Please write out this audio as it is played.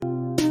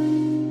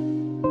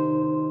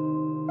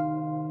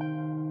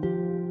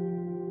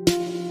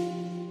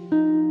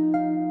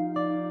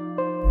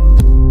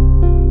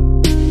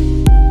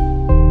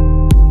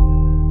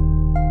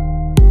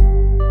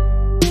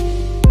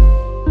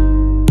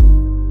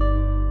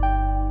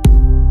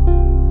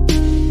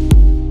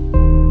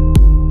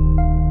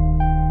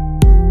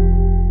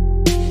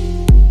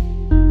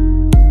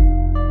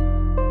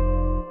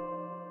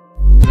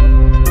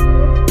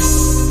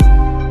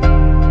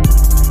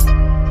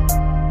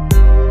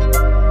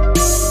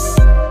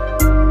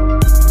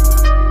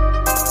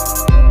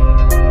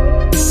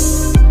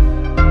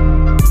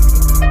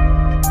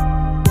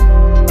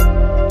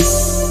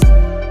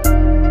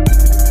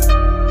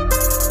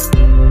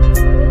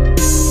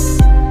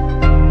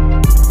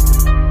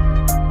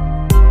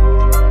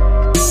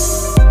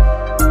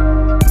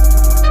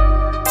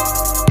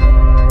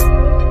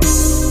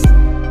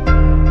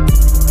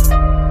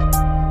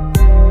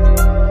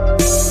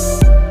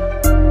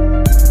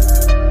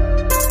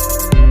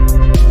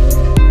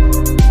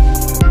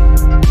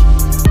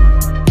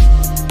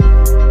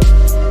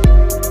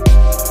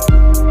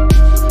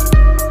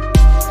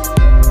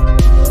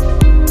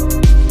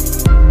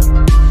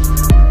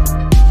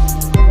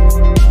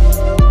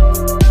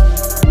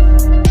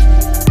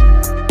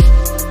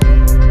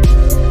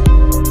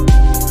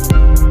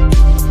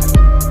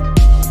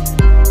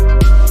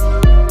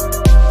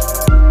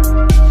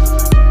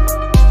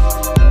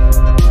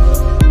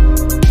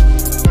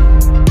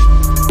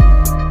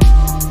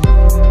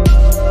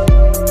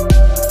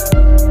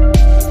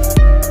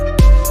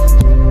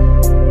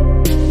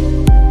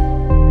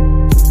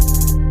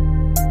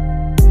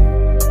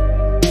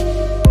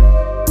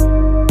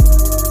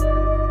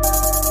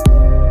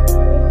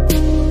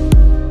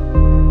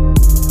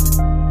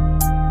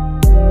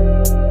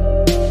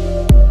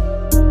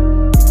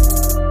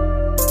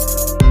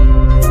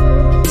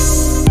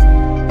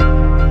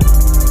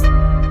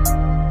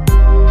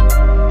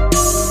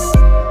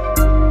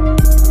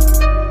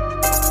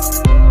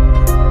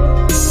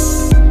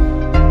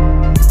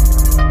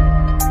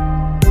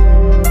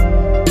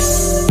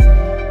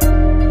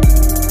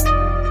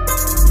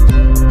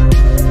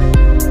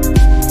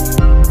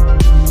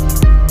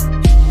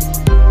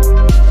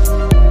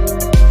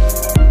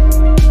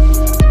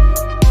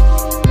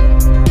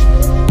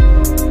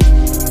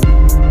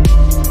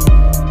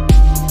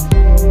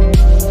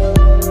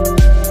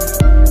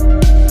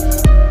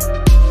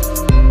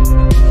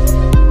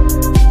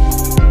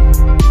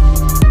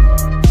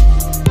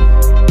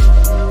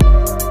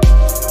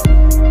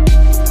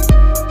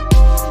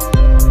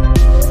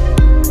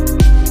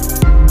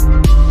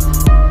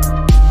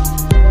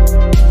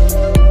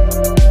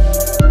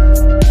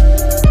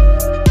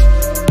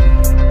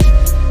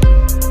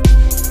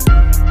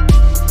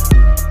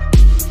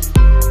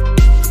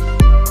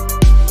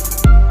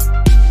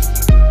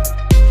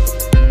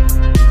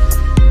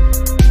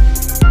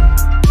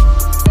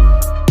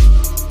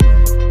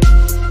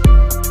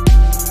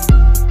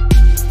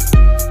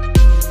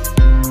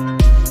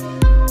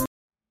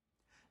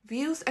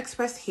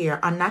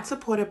are not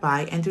supported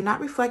by and do not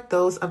reflect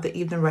those of the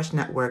Evening Rush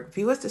Network.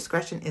 Viewers'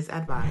 discretion is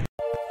advised.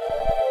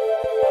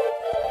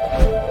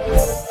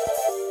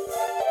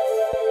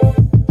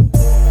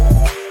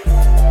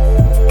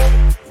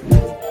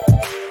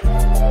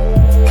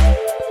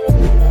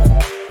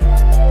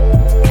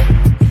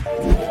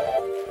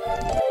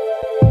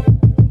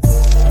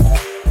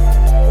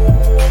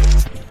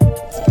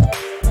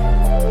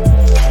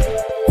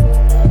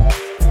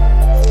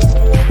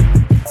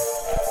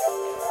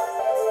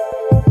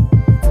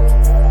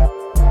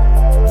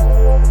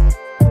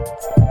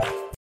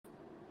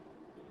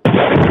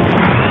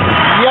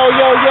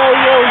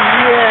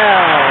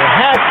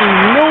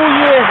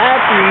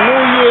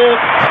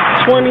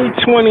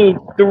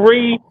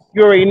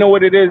 You already know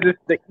what it is. It's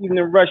the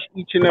Evening Rush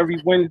each and every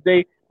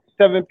Wednesday,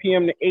 7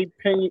 p.m. to 8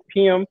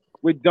 p.m.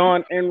 with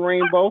Dawn and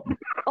Rainbow.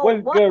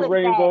 What's good,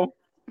 Rainbow?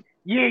 That?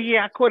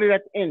 Yeah, I caught it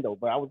at the end though,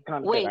 but I was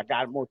kind of good. I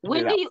got most of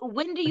it out.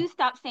 When do you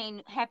stop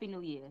saying Happy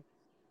New Year?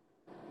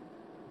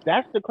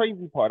 That's the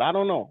crazy part. I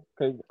don't know,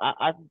 because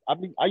I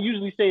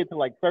usually say it to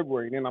like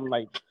February, and then I'm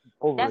like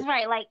over That's it.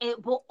 right. Like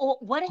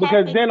what because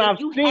happens then if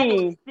you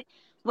haven't?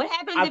 What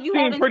happens if you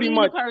haven't pretty seen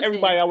much the person?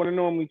 Everybody I would have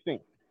normally seen.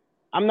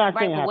 I'm not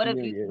saying Happy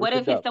New Year. What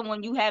if it's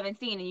someone you haven't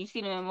seen and you see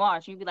them in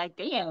March? You'd be like,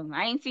 damn,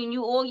 I ain't seen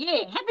you all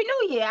year. Happy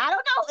New Year. I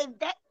don't know if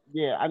that.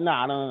 Yeah, I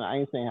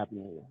ain't saying Happy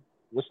New Year.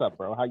 What's up,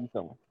 bro? How you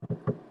feeling?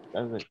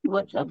 That's it.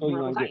 What's up,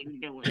 bro? How you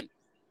doing?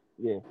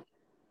 Yeah.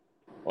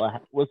 Well,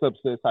 what's up,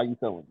 sis? How you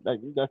feeling? That's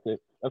it.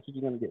 That's what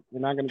you're gonna get.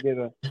 You're not gonna get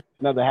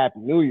another Happy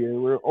New Year.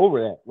 We're over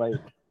that. Like,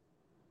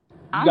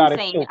 you got it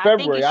till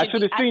February. I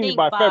should have seen you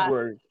by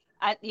February.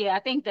 I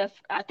think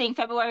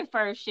February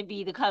 1st should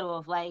be the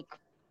cutoff. Like,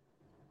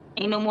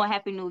 ain't no more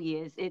Happy New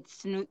Year's.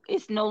 It's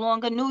no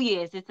longer New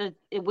Year's.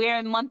 We're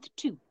in month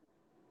 2.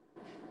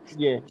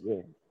 Yeah,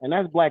 and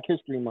that's Black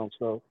History Month,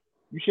 so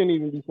you shouldn't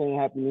even be saying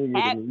Happy New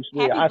Year to me. You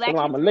should say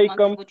Assalamu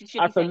alaikum,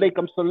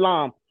 Assalamualaikum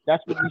salam.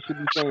 That's what we should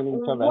be saying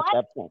to each other at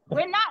that point.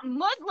 We're not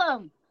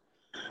Muslim.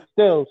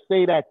 Still,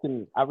 say that to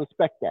me. I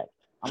respect that.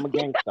 I'm a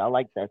gangster. I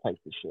like that type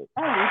of shit.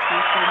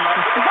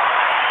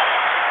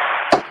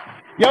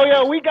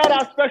 Yo, we got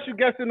our special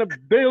guest in the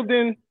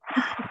building.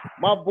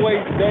 My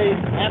boy Dave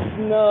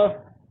Hefner.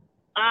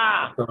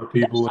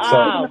 People, what's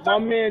up? My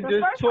man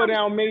just tore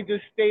down major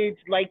stage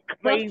like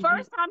crazy. The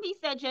first time he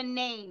said your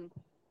name,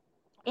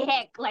 it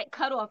had like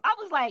cut off. I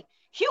was like,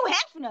 Hugh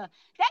Hefner.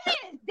 That man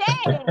is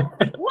dead.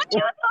 What are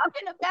you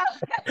talking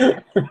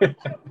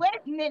about? Wait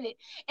a minute.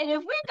 And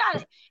if we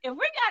got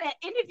an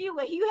interview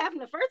with Hugh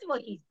Hefner, first of all,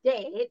 he's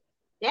dead.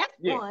 That's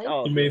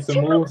one. He made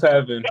some moves,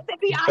 Heaven.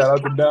 Shout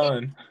out to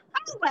Don. I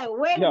was like,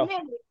 wait a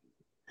minute.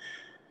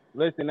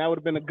 Listen, that would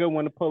have been a good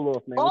one to pull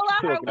off, man. All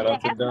I heard was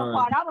the Hefner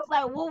part. I was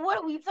like, well, what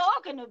are we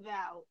talking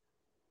about?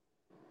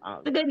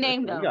 It's a good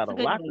name, though. We got a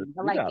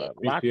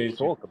lot to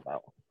talk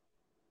about.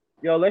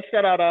 Yo, let's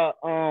shout out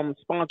our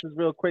sponsors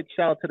real quick.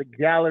 Shout out to the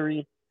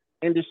Gallery,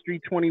 Industry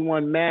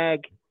 21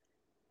 Mag,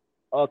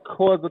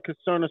 Cause of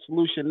Concern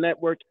Solution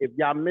Network. If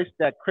y'all missed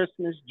that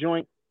Christmas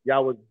joint,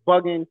 y'all was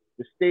bugging.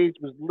 The stage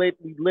was lit.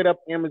 We lit up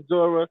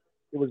Amazora.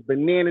 It was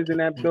bananas in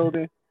that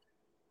building.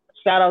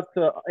 Shout out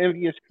to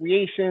Envious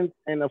Creations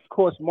and, of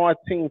course,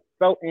 Martine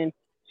Felton.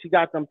 She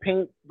got some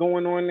paint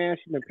going on there.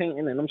 She's been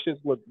painting, and them shits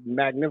look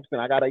magnificent.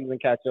 I got to even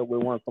catch up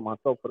with one for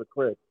myself for the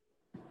crib.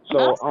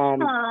 So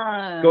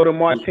go to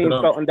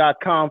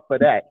martinefelton.com for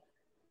that.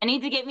 I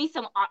need to get me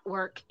some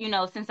artwork,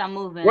 since I'm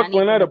moving.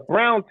 Brooklyn at the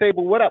Brown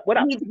Table. What up?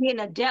 I need to be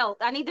an adult.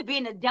 I need to be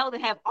an adult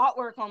and have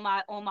artwork on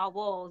my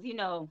walls,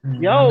 Yo,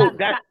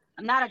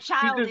 I'm not a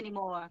child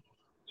anymore.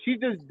 She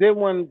just did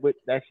one with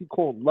that she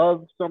called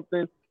Love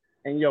something.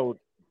 And yo,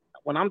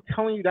 when I'm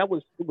telling you it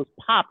was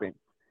popping.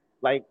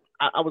 Like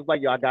I was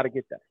like, yo, I gotta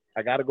get that.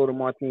 I gotta go to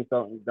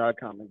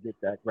martinefelton.com and get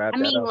that. Grab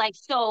that up. Like,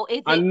 so is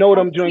it? I know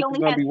them joints are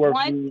gonna be worth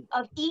one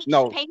of each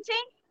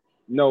painting.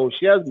 No,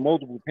 she has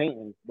multiple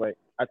paintings, but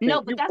I think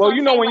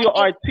when you're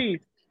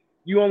artiste,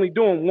 you only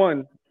doing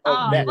one.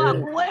 What if I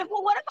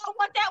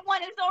want that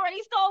one? It's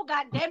already sold.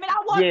 God damn it!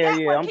 I want that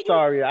one. Yeah, I'm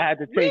sorry, I had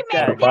to take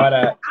that. Buy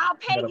that. I'll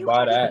pay you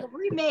to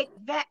remake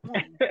that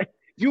one.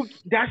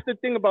 That's the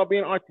thing about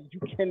being an artist. You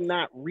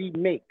cannot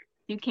remake.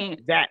 You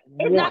can't. That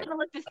it's not gonna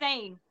look the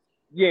same.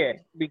 Yeah,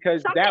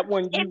 because that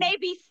one it may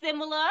be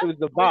similar. It was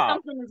the vibe.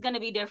 Something is gonna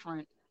be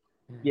different.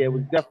 Yeah, it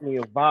was definitely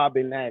a vibe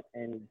in that,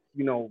 and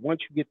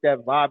once you get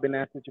that vibe in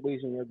that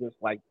situation, you're just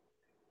like,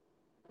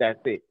 that's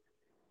it.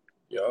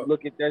 Yep.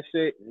 Look at that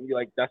shit, and you're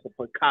like, that's a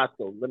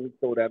Picasso. Let me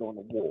throw that on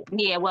the wall.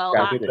 Yeah, well,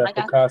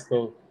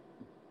 Picasso.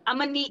 I'm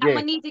gonna need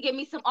to get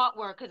me some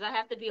artwork because I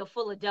have to be a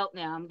full adult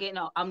now.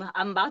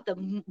 I'm about to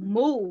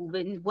move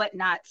and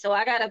whatnot, so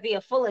I gotta be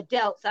a full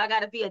adult. So I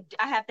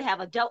have to have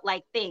adult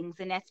like things,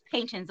 and that's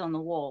paintings on the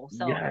wall.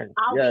 So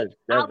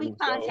I'll be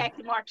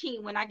contacting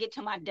Martine when I get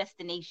to my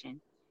destination.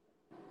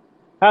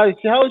 How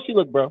does she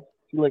look, bro?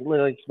 She look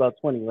like she's about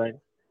 20, right?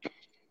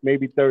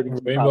 Maybe 30.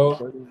 Rainbow.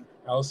 30.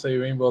 I would say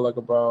Rainbow like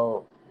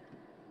about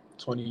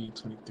 20,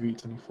 23,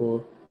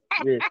 24.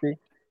 Yeah, see.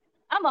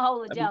 I'm a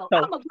whole adult.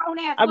 I'm a grown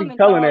ass I woman. be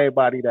telling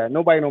everybody that.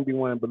 Nobody don't be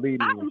wanting to believe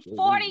me. I'm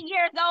 40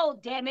 years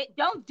old, damn it.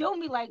 Don't do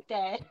me like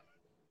that.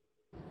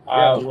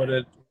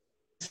 What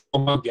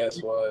my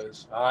guess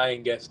was. I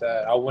ain't guessed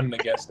that. I wouldn't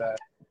have guessed that.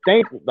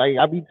 Thank you. Like,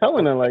 I be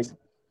telling her, like,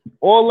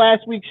 all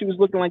last week she was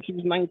looking like she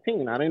was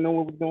 19. I didn't know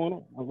what was going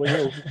on. I was like,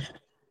 yo.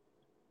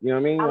 You know what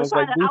I mean? I was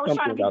trying to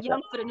be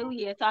young that. for the new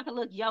year so I could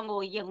look young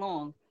all year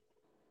long.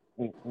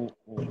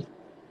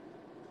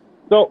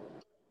 So,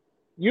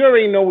 you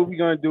already know what we're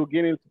going to do.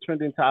 Get into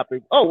trending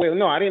topics. Oh, wait,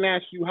 no, I didn't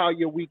ask you how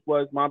your week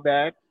was. My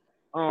bad.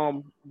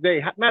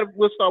 Zay,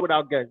 we'll start with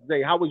our guest.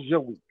 Zay, how was your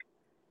week?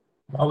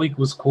 My week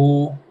was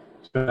cool.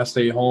 I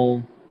stayed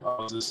home.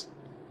 I was just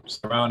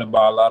surrounded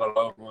by a lot of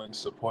loved ones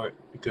support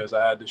because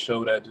I had the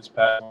show that just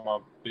passed on my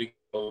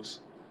videos.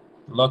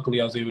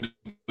 Luckily, I was able to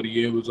do the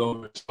year was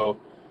over. So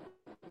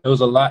there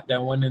was a lot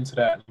that went into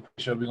that. I'm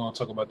pretty sure we're going to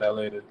talk about that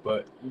later.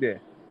 But yeah,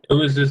 it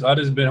was just, I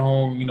just been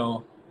home, you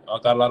know. I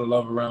got a lot of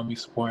love around me,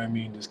 supporting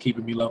me, and just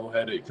keeping me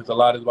level-headed because a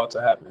lot is about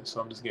to happen. So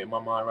I'm just getting my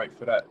mind right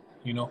for that,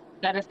 you know.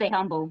 Gotta stay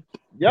humble.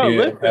 Yo,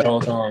 listen, at all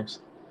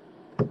times.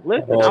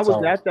 Listen, I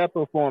was at that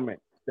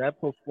performance.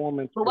 That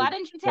performance. But why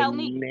didn't you tell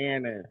me?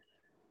 Bananas.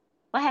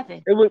 What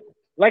happened? It was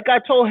like I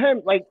told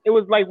him. Like it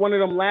was like one of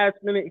them last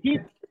minute. He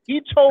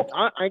told.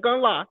 I ain't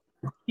gonna lie.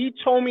 He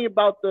told me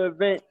about the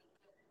event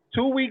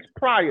 2 weeks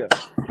prior.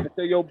 I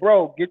said, "Yo,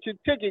 bro, get your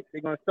tickets.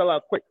 They're gonna sell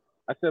out quick."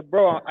 I said,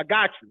 "Bro, I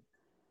got you."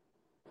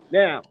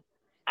 Now,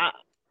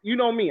 you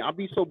know me. I'll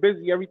be so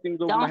busy.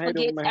 Everything's over my head.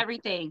 Don't forget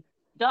everything.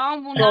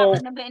 Don will not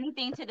remember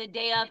anything to the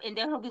day of, and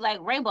then he'll be like,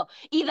 Rainbow,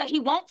 either he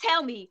won't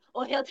tell me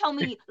or he'll tell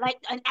me like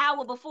an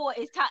hour before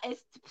it's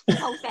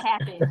supposed to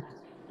happen.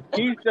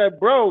 He said,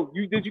 bro,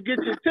 did you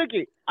get your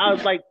ticket? I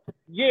was like,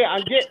 yeah,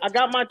 I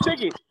got my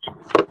ticket.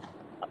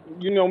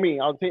 You know me.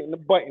 I was hitting the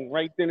button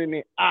right then and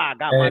there. I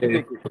got my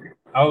ticket.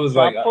 I was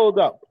like, I pulled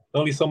up.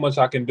 Only so much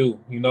I can do,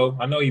 you know.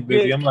 I know he's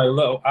busy. Yeah. I'm like,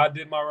 look, I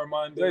did my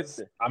reminders.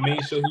 Listen. I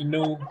made sure he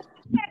knew.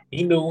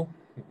 He knew.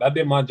 I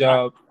did my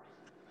job.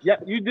 Yeah,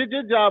 you did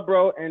your job,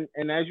 bro. And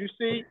as you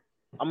see,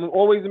 I'm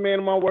always a man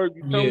of my word.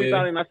 You tell me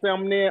about it, and I say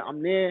I'm there.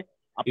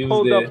 I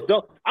pulled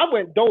up. I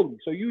went Dolly,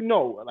 so you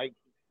know, like.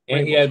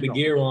 And he had the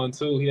gear on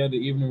too. He had the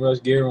Evening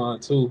Rush gear on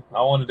too.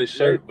 I wanted the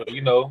shirt, but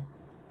you know,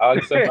 I'll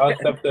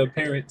accept the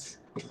appearance.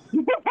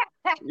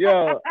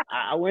 Yo,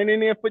 I went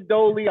in there for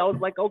Dolly. I was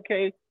like,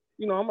 okay,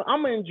 you know,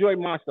 I'm gonna enjoy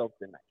myself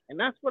tonight, and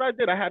that's what I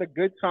did. I had a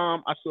good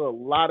time. I saw a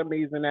lot of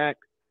amazing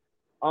acts.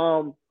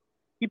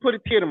 He put a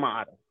tear to my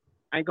eye.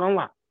 I ain't gonna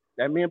lie.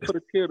 That man put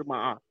a tear to my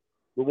eye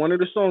with one of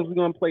the songs we're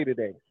gonna play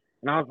today,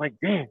 and I was like,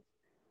 damn.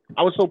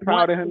 I was so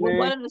proud of him, man.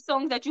 One of the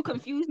songs that you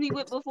confused me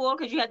with before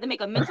because you had to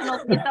make a mental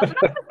note for yourself.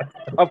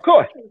 Of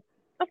course.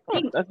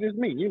 That's just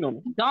me, you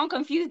know. Don't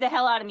confuse the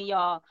hell out of me,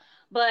 y'all.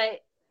 But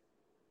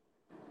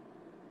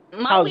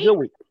how was your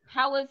week?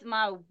 How was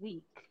my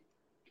week?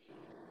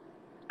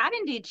 I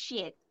didn't do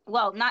shit.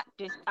 Well, not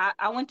just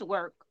I went to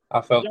work.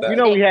 I felt that. You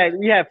know,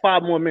 we had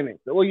 5 more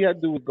minutes. All you had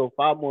to do was go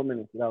 5 more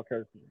minutes without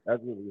cursing.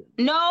 That's really it.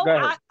 No,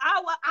 I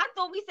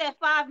thought we said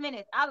 5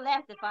 minutes. I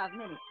lasted 5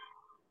 minutes.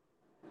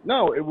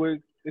 No,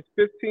 it's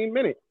 15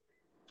 minutes.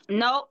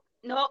 No.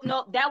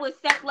 That was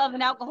Sex, Love,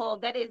 and Alcohol.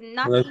 That is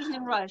not the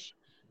Evening Rush.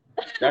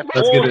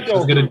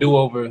 Let's get a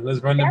do-over.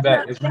 Let's run it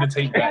back. Let's run the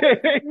tape back.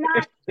 That's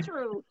not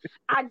true.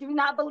 I do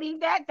not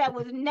believe that. That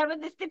was never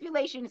the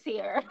stipulations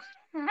here.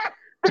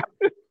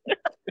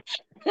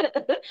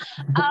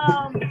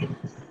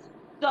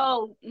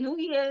 So New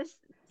Year's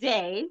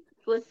Day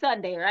was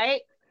Sunday,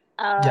 right?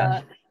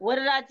 Yeah. What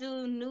did I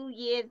do New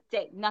Year's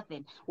Day?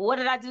 Nothing. What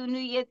did I do New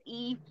Year's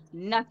Eve?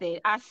 Nothing.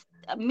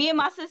 Me and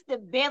my sister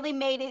barely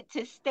made it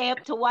to stay up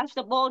to watch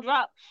the ball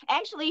drop.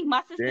 Actually,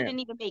 my sister didn't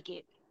even make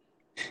it.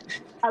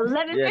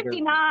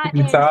 11:59.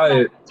 You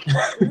tired?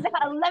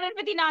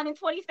 11:59 and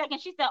 20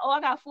 seconds. She said, "Oh,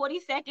 I got 40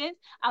 seconds.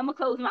 I'm gonna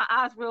close my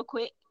eyes real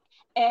quick,"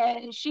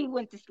 and she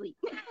went to sleep.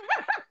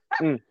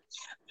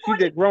 She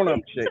did grown-up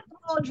shit.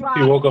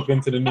 She woke up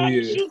into the New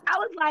Year. I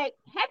was like,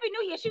 Happy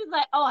New Year. She was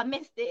like, oh, I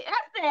missed it. I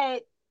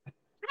said,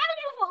 how did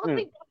you fall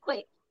asleep so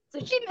quick? So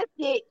she missed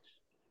it.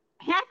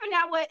 Half an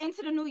hour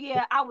into the New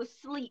Year, I was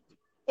asleep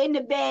in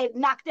the bed,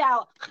 knocked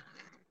out.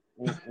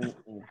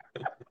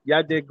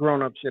 Y'all did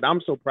grown-up shit. I'm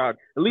so proud.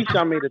 At least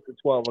y'all made it to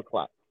 12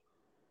 o'clock.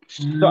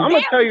 So I'm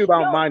going to tell you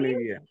about my New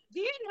Year. Do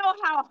you know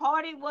how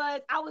hard it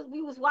was?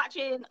 We was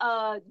watching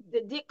the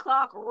Dick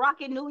Clark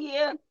Rockin' New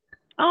Year.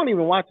 I don't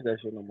even watch that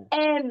shit no more.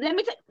 And let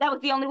me tell you, that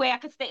was the only way I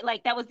could stay.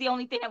 Like, that was the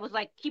only thing that was,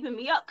 like, keeping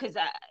me up. Because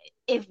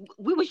if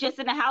we was just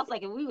in the house,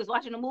 like, if we was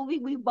watching a movie,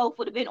 we both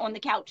would have been on the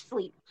couch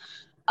sleep.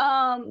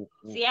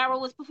 Ciara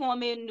was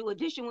performing. New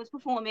Edition was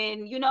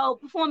performing. You know,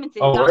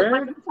 performances. Oh,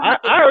 I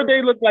heard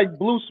they look like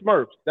Blue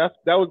Smurfs. That's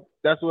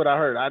what I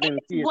heard. I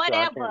didn't see it.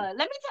 Whatever. So Let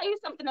me tell you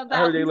something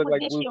about New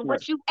Edition.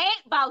 What you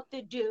ain't about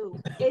to do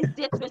is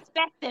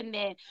disrespect them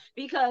men.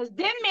 Because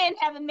them men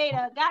haven't made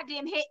a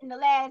goddamn hit in the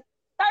last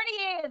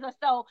 30 years or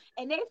so,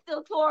 and they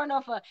still touring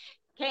off a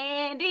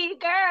Candy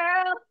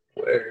Girl.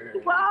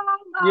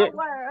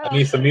 I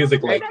need some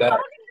music like that.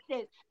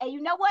 this. And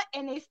you know what?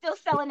 And they still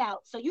selling out.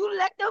 So you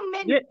let them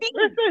men Yeah, be.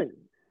 listen,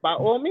 by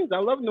all means, I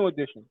love New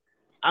Edition.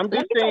 I'm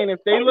just Listen, saying, if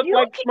they and look you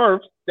like can-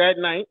 Smurfs that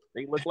night,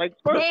 they look like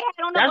They Smurfs.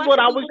 had on a That's bunch what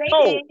of I blue. was They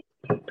told. did.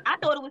 I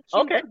thought it was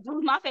cute. Okay. Blue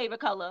was my favorite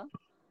color.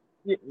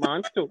 Yeah,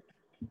 mine too.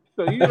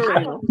 So you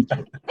already know.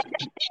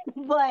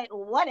 But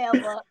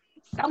whatever.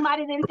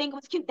 Somebody didn't think it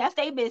was cute. That's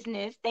their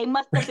business. They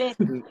must have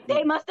been.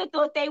 They must have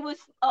thought they was.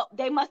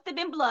 They must have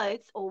been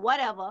Bloods or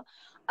whatever.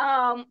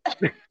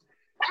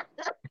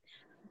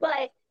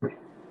 But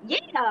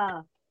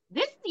yeah,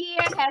 this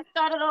year has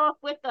started off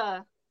with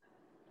a.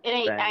 It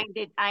ain't.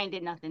 Bang. I ain't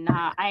did nothing.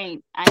 Nah,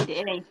 it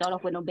ain't started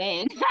off with no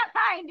bang.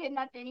 I ain't did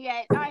nothing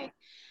yet. I've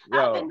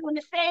been doing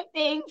the same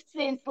thing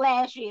since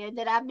last year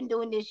that I've been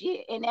doing this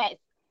year, and that's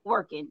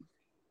working.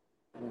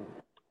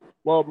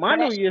 Well, my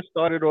New Year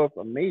started off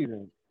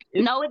amazing.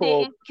 It's No, it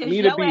called didn't. 'Cause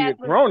me to your be ass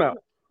a grown up.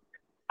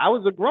 I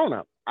was a grown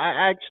up. I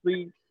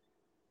actually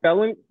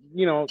fell in,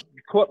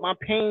 caught my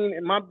pain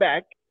in my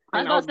back,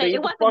 and I was gonna say, laid it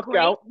the wasn't fuck great.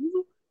 out.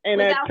 And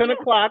was at out 10 here.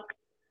 o'clock,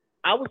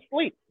 I was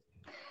asleep.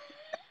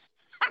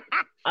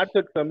 I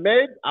took some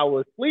meds. I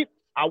was asleep.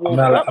 I woke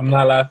up. I'm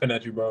not laughing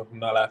at you, bro. I'm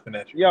not laughing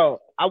at you.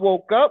 Yo, I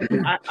woke up.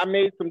 I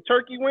made some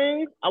turkey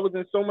wings. I was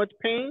in so much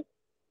pain.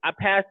 I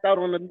passed out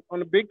on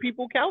the big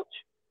people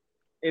couch.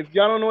 If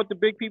y'all don't know what the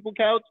big people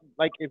couch,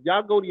 like if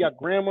y'all go to your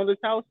grandmother's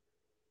house,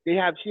 she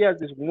has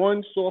this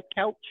one soft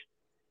couch,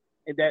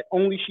 and that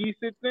only she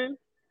sits in.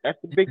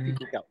 That's the big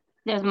people couch.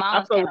 There's I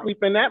mom's fell couch.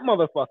 asleep in that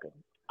motherfucker.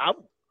 I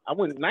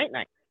went night.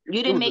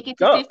 You didn't make it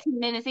to 15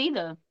 minutes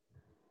either.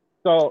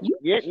 So You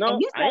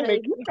I ain't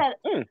make it.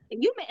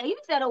 You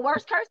said a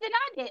worse curse than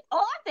I did. All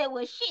I said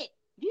was shit.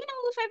 Do you know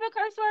whose favorite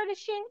curse word is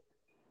shit?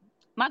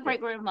 My great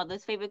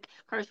grandmother's favorite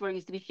curse word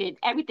used to be shit.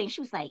 Everything.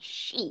 She was like,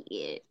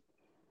 shit.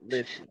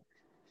 Listen,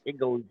 it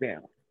goes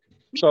down.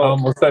 So I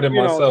almost said it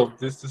myself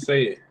just to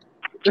say it.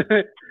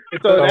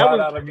 So that was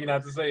out of me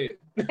not to say it.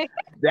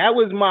 That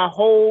was my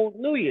whole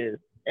New Year's,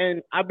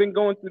 and I've been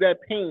going through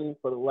that pain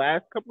for the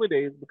last couple of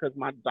days because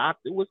my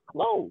doctor was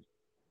closed.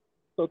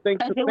 So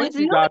thank you,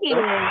 doctor. It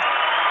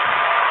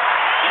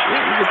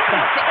was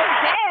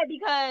bad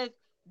because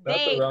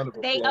they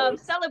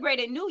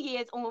celebrated New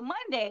Year's on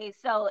Monday.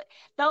 So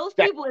those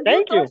people, if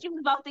you thought you was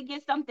about to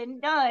get something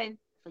done,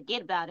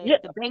 forget about it. Yeah.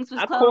 The banks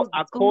was closed.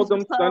 I called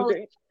them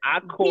Sunday.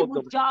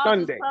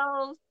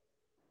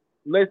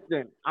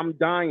 Listen, I'm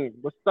dying.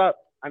 What's up?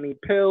 I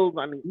need pills.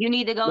 You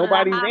need to go.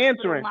 Nobody's to the hospital,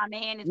 answering. My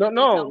man.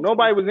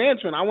 Nobody was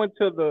answering. I went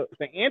to the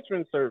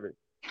answering service,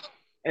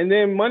 and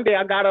then Monday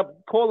I got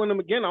up calling them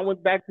again. I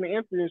went back to the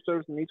answering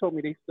service, and they told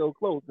me they still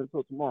closed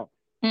until tomorrow.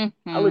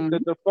 Mm-hmm. I looked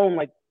at the phone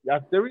like,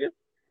 y'all serious?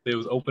 They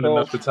was open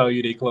enough to tell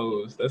you they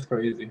closed. That's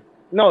crazy.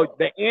 No,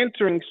 the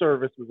answering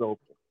service was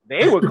open.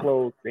 They were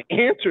closed. The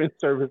answering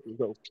service was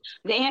open.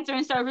 The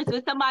answering service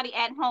was somebody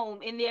at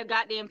home in their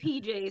goddamn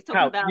PJs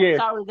talking about,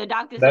 sorry, the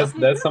doctor's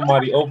That's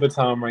somebody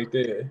overtime right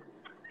there.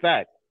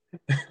 Fact.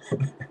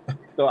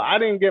 So I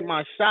didn't get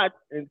my shots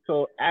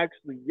until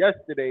actually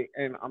yesterday,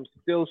 and I'm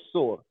still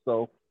sore.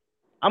 So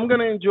I'm going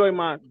to enjoy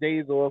my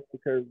days off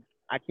because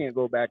I can't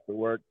go back to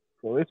work.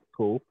 So it's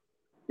cool.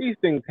 These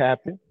things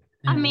happen.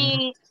 I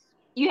mean,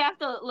 you have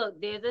to look.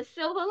 There's a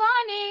silver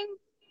lining.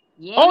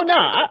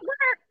 Yeah.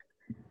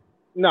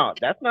 No,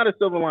 that's not a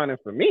silver lining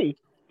for me.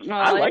 No,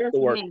 I like to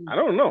work. I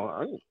don't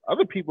know.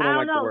 Other people don't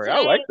like to work. Today,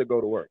 I like to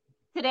go to work.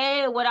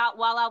 Today, while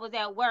I was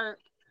at work,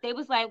 they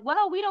was like,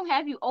 well, we don't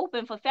have you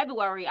open for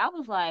February. I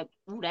was like,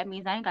 ooh, that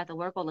means I ain't got to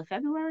work all of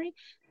February.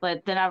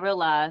 But then I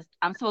realized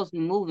I'm supposed to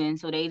be moving,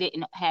 so they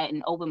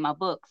hadn't opened my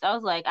books. I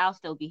was like, I'll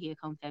still be here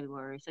come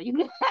February, so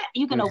you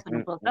can open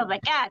the book. I was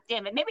like, God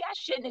damn it, maybe I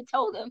shouldn't have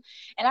told them,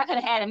 and I could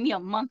have had me a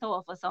month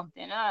off or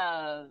something.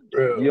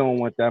 You don't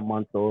want that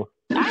month off.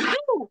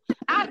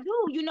 I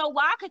do. You know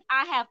why? Because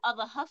I have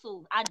other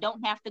hustles. I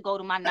don't have to go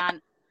to my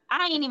 9.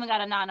 I ain't even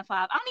got a 9 to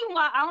 5. I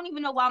don't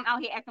even know why I'm out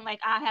here acting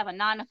like I have a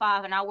 9 to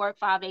 5 and I work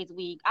 5 days a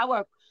week. I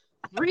work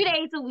 3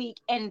 days a week,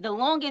 and the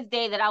longest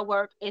day that I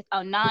work is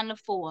a 9 to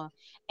 4,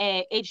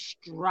 and it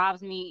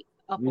drives me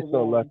up. You're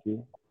so lucky.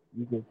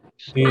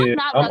 Yeah,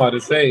 I'm about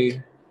to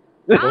say.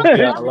 I'm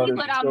lucky,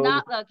 but I'm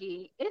not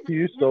lucky.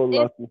 You're so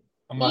lucky.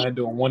 I'm out here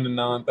doing 1 to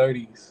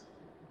 9:30s.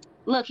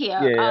 Look here.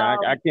 Yeah,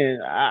 I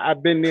can't.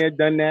 I've been there,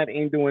 done that.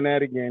 Ain't doing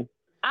that again.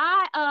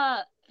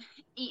 I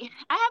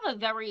have a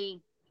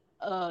very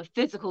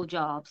physical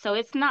job, so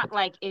it's not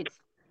like it's,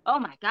 oh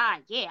my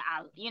God, yeah,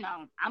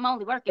 I'm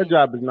only working. Her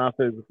job is not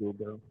physical,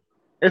 bro.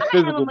 It's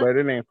physical, but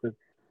it ain't physical.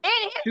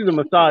 She's a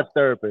massage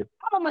therapist.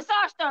 I'm a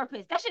massage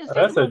therapist. That shit is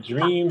That's a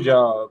dream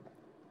job.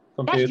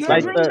 That's your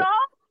dream job?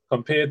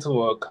 Compared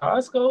to a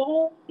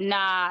Costco?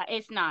 Nah,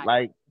 it's not.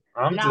 Like,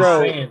 I'm just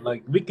saying,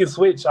 like, we can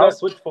switch. I'll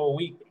switch for a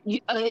week.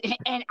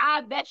 And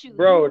I bet you,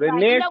 bro, the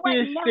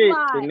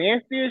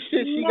nastiest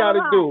shit she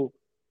gotta do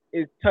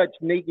is touch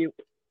naked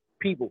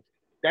people.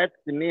 That's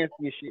the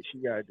nastiest shit she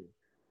gotta do.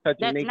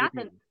 Touching naked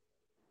people.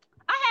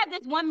 I have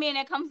this one man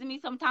that comes to me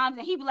sometimes,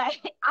 and he be like,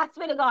 I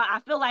swear to God, I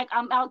feel like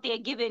I'm out there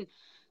giving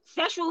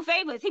sexual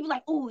favors. He be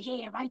like, oh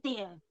yeah, right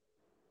there.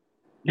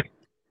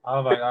 I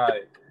was like, all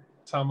right,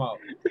 time out.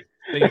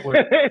 Safe word.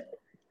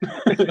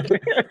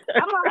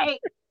 I'm like,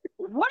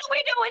 what are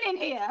we doing in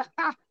here?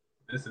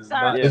 This is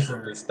Sorry. not. This is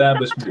an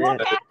establishment. Walk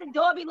past the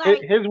door, be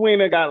like, his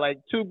wiener got like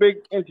 2 big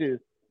inches.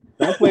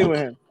 Don't play with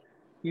him.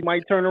 He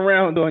might turn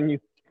around on you.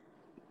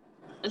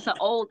 it's an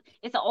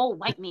old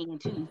white man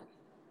too.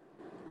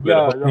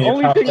 Yeah, the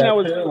only thing that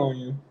was on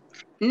you.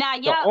 Now,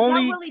 the y'all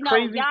only really know.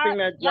 crazy thing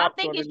that Y'all dropped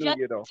think on it's the New just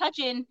Year, though.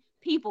 touching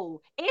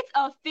people. It's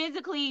a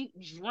physically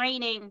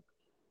draining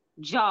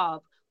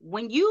job.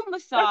 When you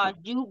massage,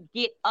 you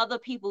get other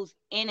people's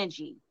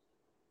energy.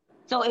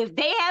 So if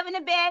they having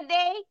a bad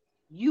day,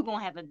 you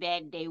gonna have a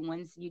bad day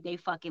once they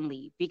fucking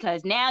leave,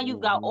 because now you've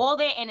got all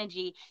their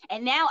energy,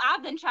 and now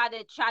I've been trying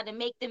to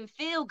make them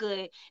feel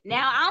good.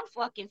 Now I'm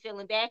fucking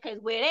feeling bad because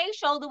where their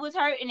shoulder was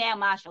hurt, and now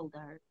my shoulder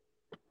hurt.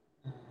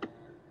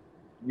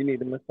 You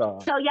need a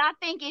massage. So y'all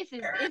think it's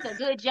a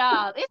good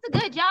job? It's a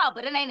good job,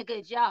 but it ain't a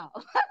good job.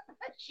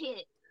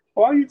 Shit.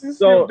 Why you just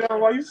down?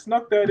 Why you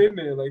snuck that in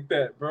there like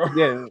that, bro?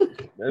 Yeah,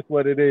 that's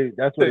what it is.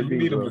 That's what it you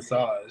is. need a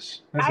massage.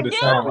 That's I what it do.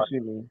 sounds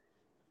like.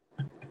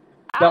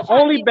 The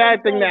only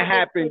bad thing that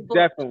happened,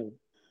 definitely,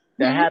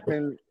 that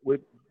happened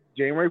with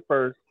January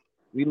 1st,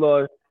 we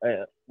lost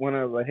one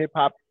of the hip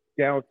hop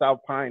down south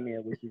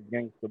pioneer, which is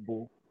Gangsta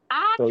Boo.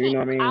 So you know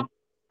what I mean.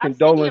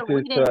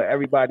 Condolences to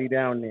everybody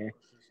down there.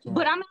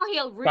 But I'm out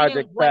here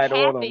reading what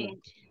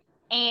happened,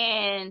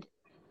 and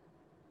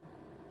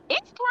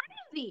it's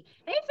crazy.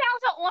 They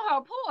found her on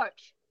her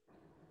porch.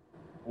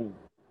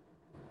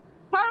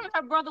 Her and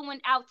her brother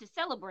went out to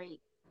celebrate.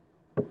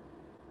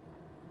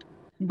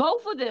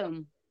 Both of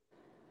them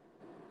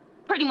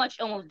pretty much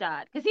almost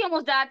died, because he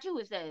almost died too.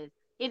 It says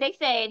they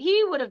said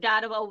he would have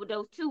died of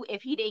overdose too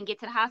if he didn't get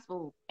to the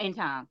hospital in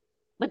time.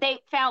 But they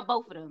found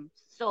both of them.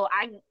 So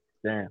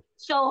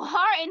So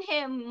her and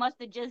him must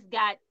have just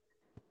got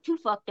too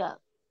fucked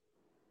up.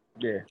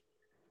 Yeah.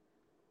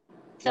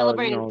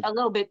 Celebrated a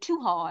little bit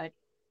too hard.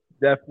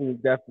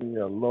 Definitely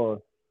a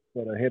loss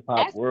for the hip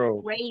hop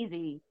world.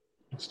 Crazy.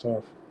 It's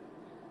tough.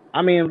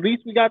 I mean, at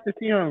least we got to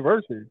see her in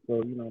verses,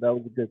 so that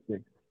was a good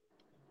thing.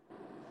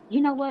 You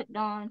know what,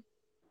 Dawn?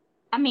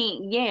 I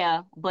mean,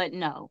 yeah, but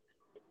no.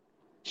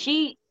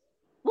 What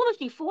was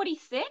she,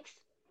 46?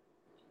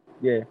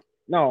 Yeah.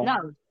 No.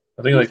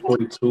 I think like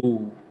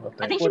 42.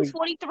 I think she was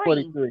 43.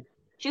 43.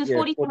 She was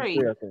 43.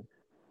 43, I think.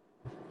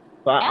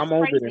 So I'm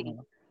older than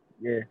her.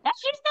 Yeah.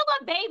 She's still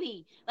a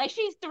baby. Like,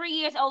 she's 3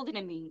 years older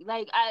than me.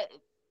 Like, I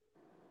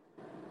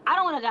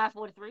don't want to die at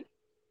 43.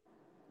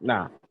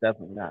 Nah,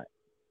 definitely not.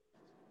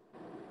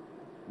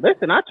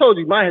 Listen, I told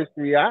you my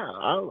history. I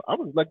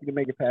was lucky to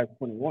make it past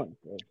 21.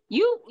 So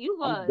you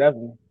was.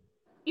 Definitely.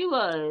 You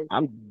was.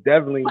 I'm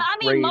definitely. But I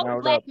mean,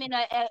 most black men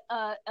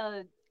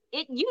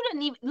you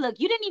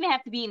didn't even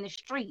have to be in the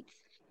streets.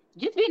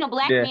 Just being a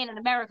black man in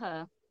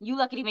America, you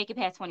lucky to make it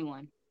past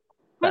 21.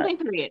 Right.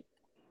 Period.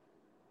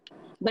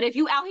 But if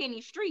you out here in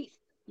these streets,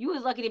 you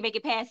was lucky to make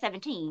it past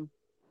 17.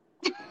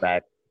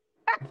 Fact.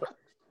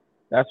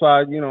 That's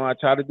why, I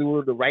try to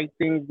do the right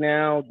things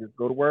now. Just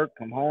go to work,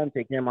 come home,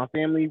 take care of my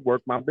family,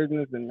 work my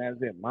business, and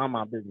that's it. Mind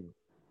my business.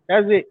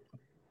 That's it.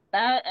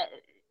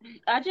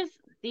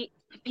 The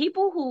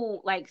people who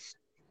like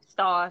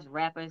stars,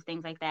 rappers,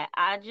 things like that,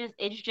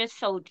 it's just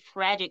so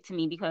tragic to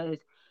me, because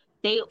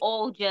they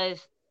all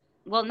just,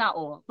 well, not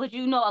all, but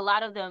a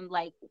lot of them,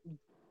 like,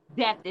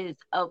 death is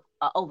a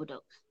overdose.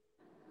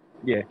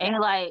 Yeah. And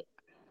like,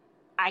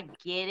 I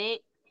get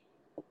it.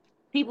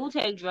 People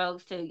take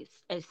drugs to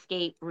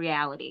escape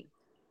reality,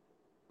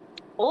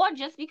 or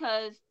just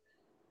because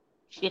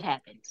shit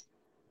happens.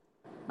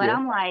 But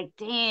I'm like,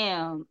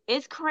 damn,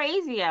 it's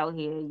crazy out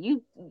here.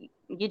 You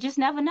just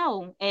never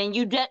know, and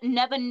you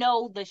never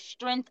know the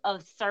strength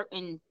of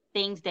certain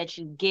things that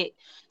you get.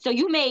 So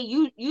you may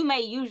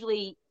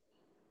usually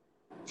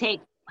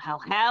take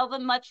however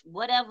much,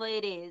 whatever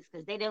it is,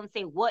 because they don't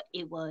say what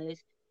it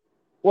was.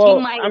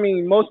 Well, I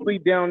mean, mostly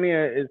down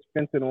there is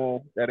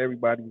fentanyl that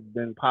everybody's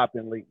been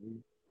popping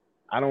lately.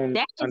 I don't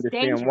understand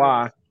dangerous.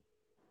 Why.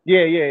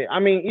 Yeah.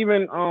 I mean,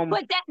 even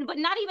but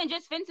not even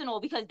just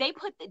fentanyl, because they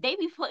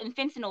be putting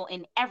fentanyl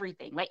in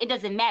everything. Like, it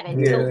doesn't matter.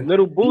 Yeah.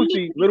 Little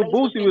Boosie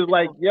was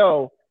like,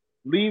 "Yo,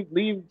 leave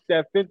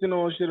that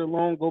fentanyl shit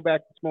alone. Go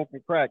back to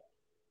smoking crack."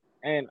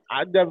 And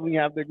I definitely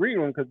have to agree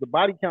with him, because the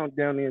body count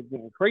down there is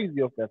getting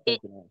crazy off that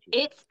fentanyl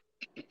shit.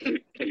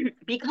 It's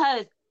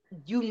because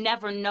you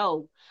never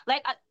know.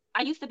 Like,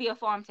 I used to be a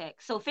farm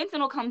tech, so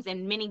fentanyl comes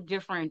in many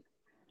different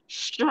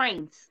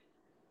strengths,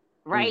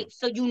 right?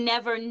 So you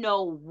never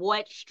know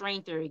what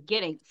strength you're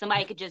getting.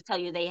 Somebody could just tell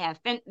you they have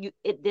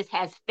this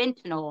has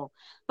fentanyl,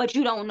 but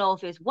you don't know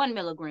if it's 1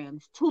 milligram,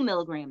 2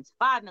 milligrams,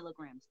 5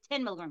 milligrams,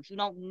 10 milligrams. You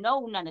don't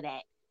know none of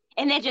that,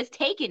 and they're just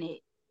taking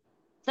it,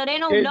 so they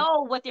don't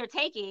know what they're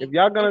taking. If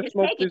y'all gonna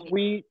smoke this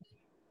weed,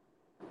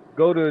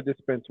 go to a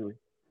dispensary.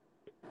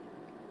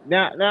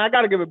 Now I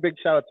gotta give a big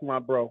shout out to my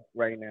bro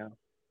right now.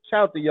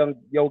 Shout out to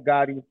Yo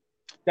Gotti.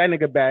 That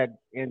nigga bagged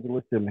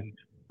Angela Simmons.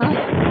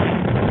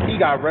 He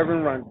got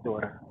Reverend Run's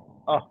daughter.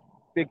 Oh,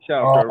 big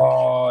shout out.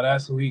 Oh,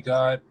 that's who he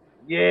got.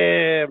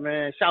 Yeah,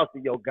 man. Shout out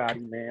to Yo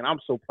Gotti, man. I'm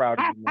so proud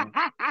of you, man.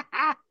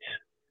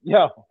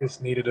 Yo.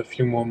 Just needed a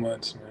few more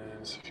months, man.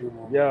 Just a few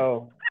more months.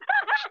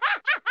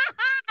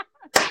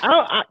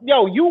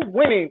 Yo, you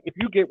winning if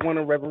you get one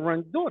of Reverend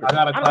Run's daughters. I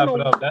gotta clap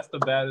it up. That's the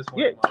baddest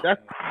one. Yeah,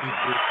 that's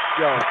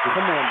yo.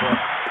 Come on, bro.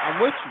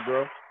 I'm with you,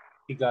 bro.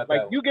 He got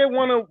like that you get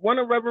one of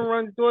Reverend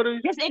Run's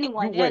daughters. Just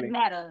anyone. It doesn't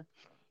matter.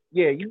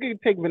 Yeah, you can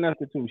take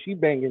Vanessa too. She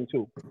banging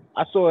too.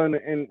 I saw her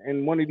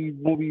in one of these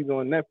movies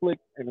on Netflix,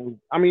 and it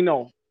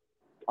was,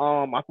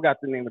 I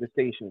forgot the name of the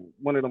station.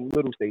 One of them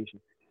little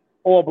stations.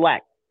 All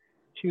Black.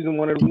 She was in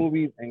one of the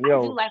movies, and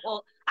yo,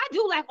 I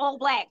do like All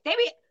Black. They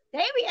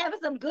be having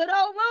some good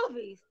old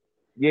movies.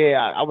 Yeah,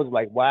 I was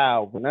like,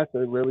 wow,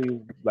 Vanessa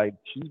really like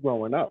she's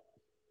growing up.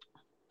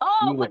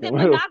 Oh, was it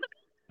monogamy?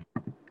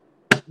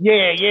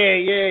 Yeah.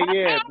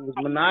 It was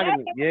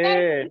monogamy.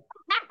 Yeah.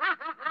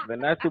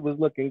 Vanessa was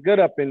looking good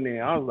up in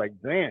there. I was like,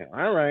 damn,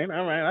 all right.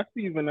 I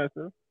see you,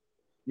 Vanessa.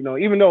 You know,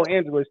 even though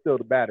Angela is still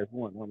the baddest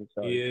one. I'm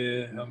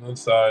sorry. Yeah, I'm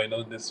sorry.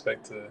 No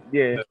disrespect to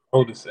the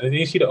oldest.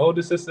 Ain't she the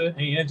oldest sister?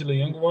 Ain't Angela the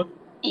younger one?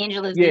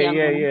 Angela's the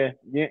younger one.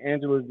 Yeah,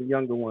 Angela's the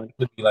younger one.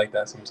 It be like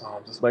that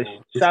sometimes. But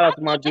shout out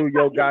to my dude,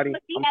 Yo Gotti.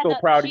 I'm so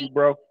proud of you,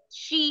 bro.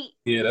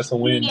 That's a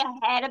win. She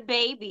had a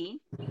baby.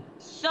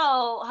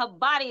 So her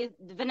body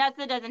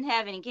Vanessa doesn't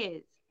have any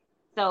kids.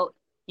 So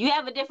you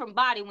have a different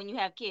body when you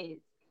have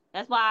kids.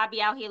 That's why I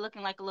be out here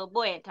looking like a little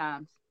boy at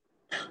times.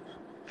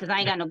 Because I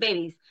ain't got no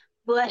babies.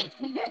 But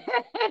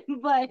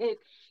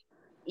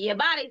your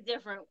body's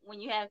different when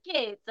you have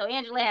kids. So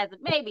Angela has a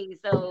baby.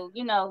 So,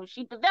 you know,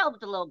 she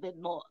developed a little bit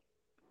more.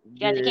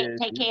 She has to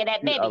take care of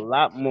that baby. A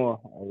lot more.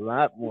 A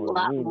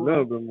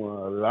little bit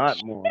more. A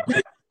lot more.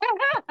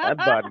 That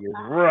body is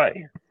right.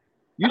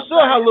 You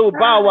saw how little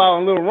Bow Wow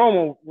and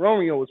little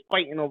Romeo was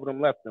fighting over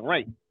them left and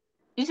right.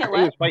 You said what?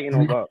 They was fighting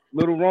over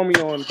little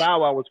Romeo and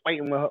Bow Wow was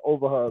fighting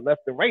over her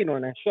left and right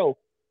on that show.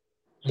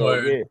 So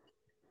yeah.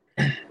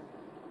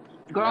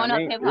 Growing up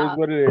hip hop. It is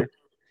what it is.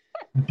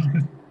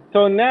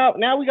 So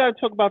now we gotta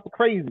talk about the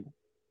crazy.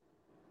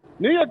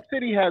 New York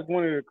City has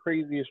one of the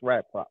craziest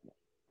rap problems.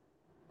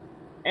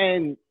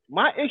 And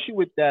my issue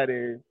with that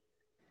is,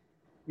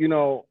 you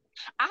know,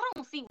 I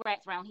don't see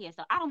rats around here,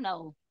 so I don't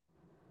know.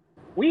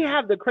 We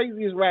have the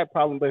craziest rat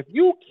problem, but if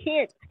you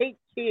can't take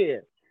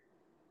care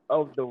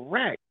of the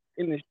rats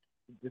in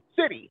the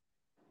city,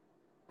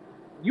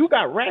 you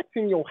got rats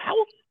in your house.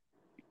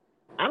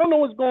 I don't know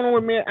what's going on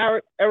with man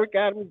Eric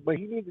Adams, but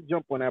he needs to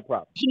jump on that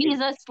problem. He's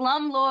a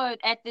slumlord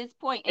at this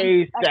point, at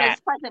this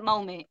present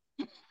moment.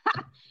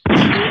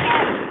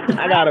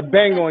 I gotta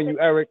bang on you,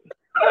 Eric.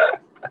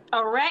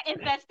 A rat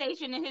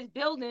infestation in his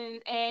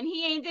buildings, and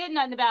he ain't did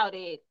nothing about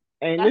it.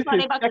 And that's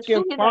this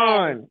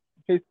is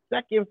his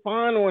second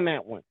fine on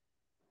that one.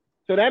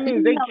 So that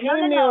means they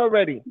came there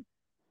already.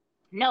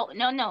 No.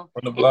 On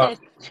the block. It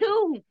says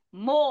two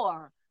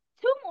more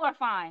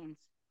fines.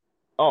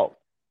 Oh,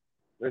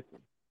 listen.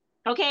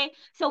 Okay,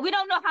 so we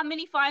don't know how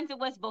many fines it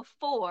was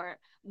before,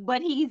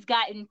 but he's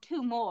gotten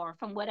two more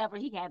from whatever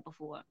he had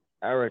before.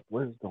 Eric,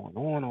 what is going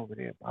on over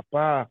there,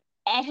 Papa?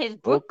 At his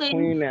Brooklyn,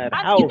 clean that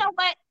house. You know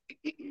what?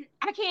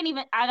 I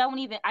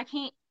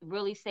can't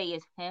really say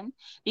it's him,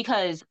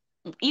 because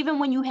even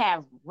when you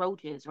have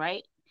roaches,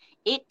 right?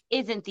 It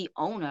isn't the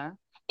owner,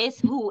 it's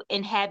who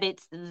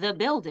inhabits the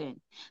building.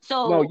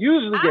 So no, you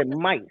usually get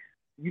mice.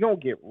 You don't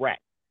get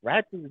rats.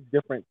 Rats is a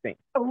different thing.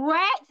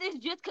 Rats is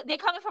just they're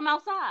coming from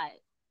outside.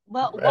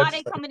 But why are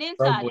they coming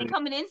inside? They're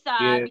coming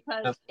inside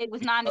because it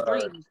was 9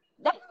 degrees.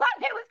 That's why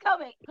they was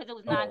coming, because it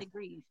was 9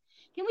 degrees.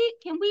 Can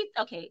we?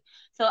 Okay,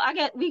 so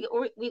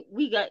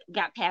we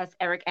got past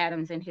Eric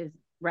Adams and his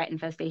rat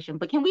infestation,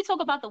 but can we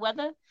talk about the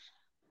weather?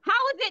 How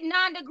was it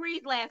 9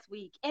 degrees last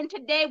week, and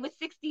today was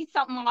 60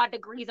 something odd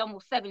degrees,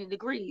 almost 70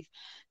 degrees?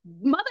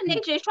 Mother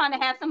Nature is trying to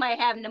have somebody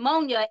have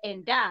pneumonia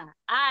and die.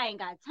 I ain't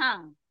got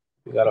time.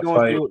 She's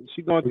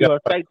going through a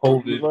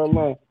cycle. Leave her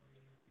alone.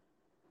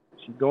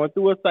 She's going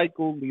through a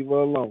cycle. Leave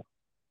her alone.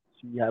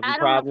 She having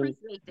problems.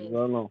 Leave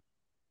her alone.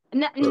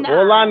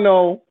 All I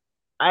know,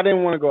 I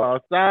didn't want to go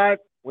outside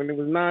when it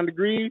was 9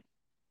 degrees,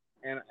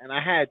 and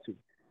I had to.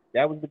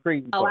 That was the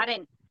crazy part. Oh,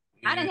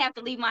 I didn't have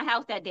to leave my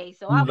house that day,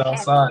 so I was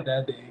outside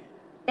that day.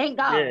 Thank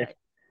God. Yeah.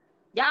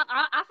 Y'all,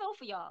 I feel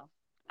for y'all.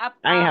 I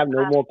ain't have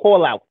no more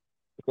call out.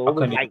 So I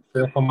couldn't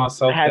feel for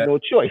myself. I had no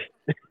choice.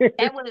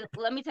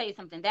 Let me tell you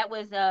something. That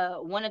was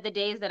one of the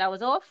days that I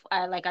was off.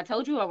 Like I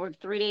told you, I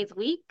worked 3 days a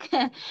week.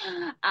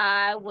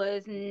 I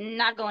was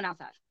not going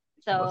outside.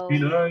 So must be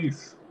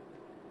nice.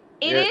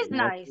 It is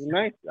nice.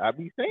 Nice. I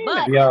be saying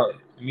that. Yeah,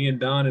 me and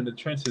Don in the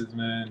trenches,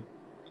 man.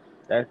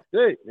 That's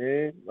it,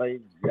 man.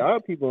 Like y'all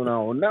people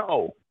don't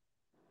know.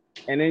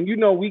 And then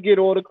we get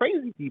all the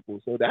crazy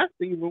people, so that's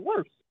even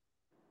worse.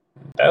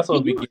 That's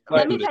what we get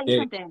let me tell you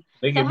something.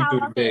 They get me through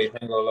the day. Ain't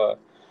gonna lie.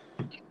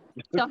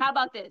 So how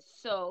about this?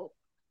 So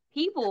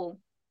people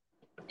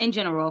in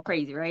general are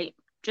crazy, right?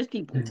 Just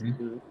people.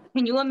 Mm-hmm.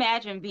 Can you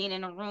imagine being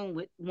in a room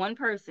with one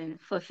person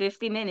for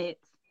 50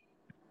 minutes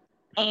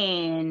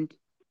and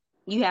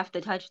you have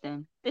to touch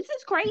them? This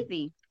is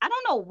crazy. I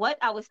don't know what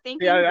I was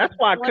thinking. Yeah, that's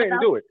why I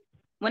couldn't do it.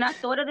 When I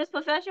started this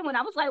profession, when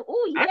I was like,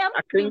 oh, yeah, I'm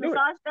a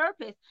massage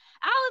therapist.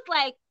 I was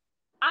like,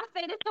 I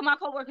say this to my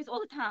coworkers all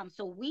the time.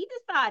 So we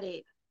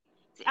decided.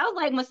 See, I was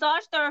like,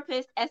 massage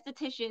therapists,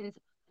 estheticians,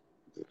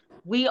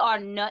 we are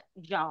nut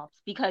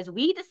jobs because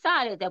we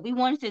decided that we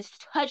wanted to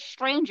touch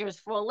strangers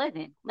for a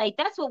living. Like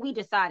that's what we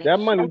decided. That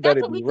money like,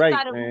 better that's what be we right,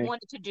 decided man. we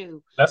wanted to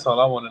do. That's all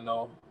I want to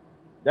know.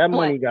 That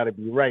money got to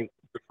be right.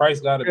 The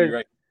price got to be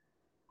right.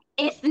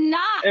 It's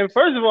not. And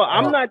first of all,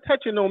 I'm not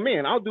touching no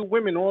man. I'll do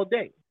women all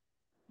day,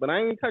 but I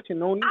ain't touching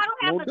no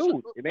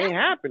dude. It ain't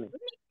happening.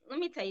 Let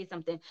me tell you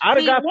something. I'd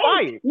have got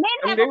fired.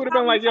 Men they would have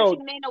been like, "Yo,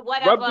 men or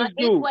whatever, rub this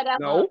dude."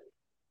 Whatever. No,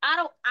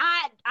 I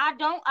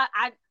don't.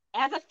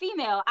 As a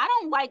female, I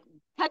don't like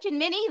touching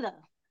men either.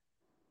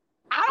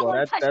 I don't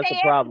want to touch that's their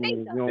a problem. If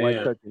you don't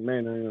like touching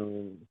men.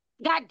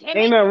 God damn it.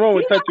 Ain't nothing wrong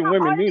with touching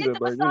women either,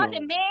 but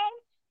men,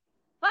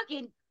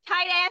 fucking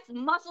tight ass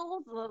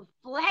muscles,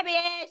 flabby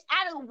ass,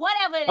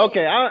 whatever it is.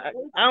 Okay, I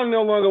don't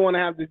no longer want to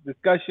have this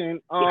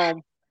discussion.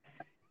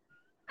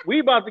 We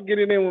about to get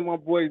it in with my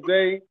boy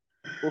Zay.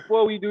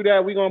 Before we do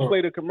that, we gonna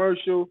play the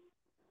commercial.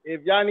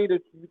 If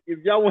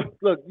y'all want,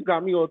 look, you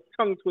got me all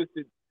tongue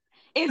twisted.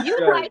 If you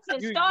like to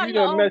start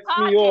your own messed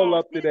podcast, me all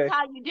up today. This is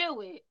how you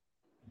do it.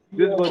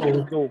 This is what we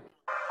do.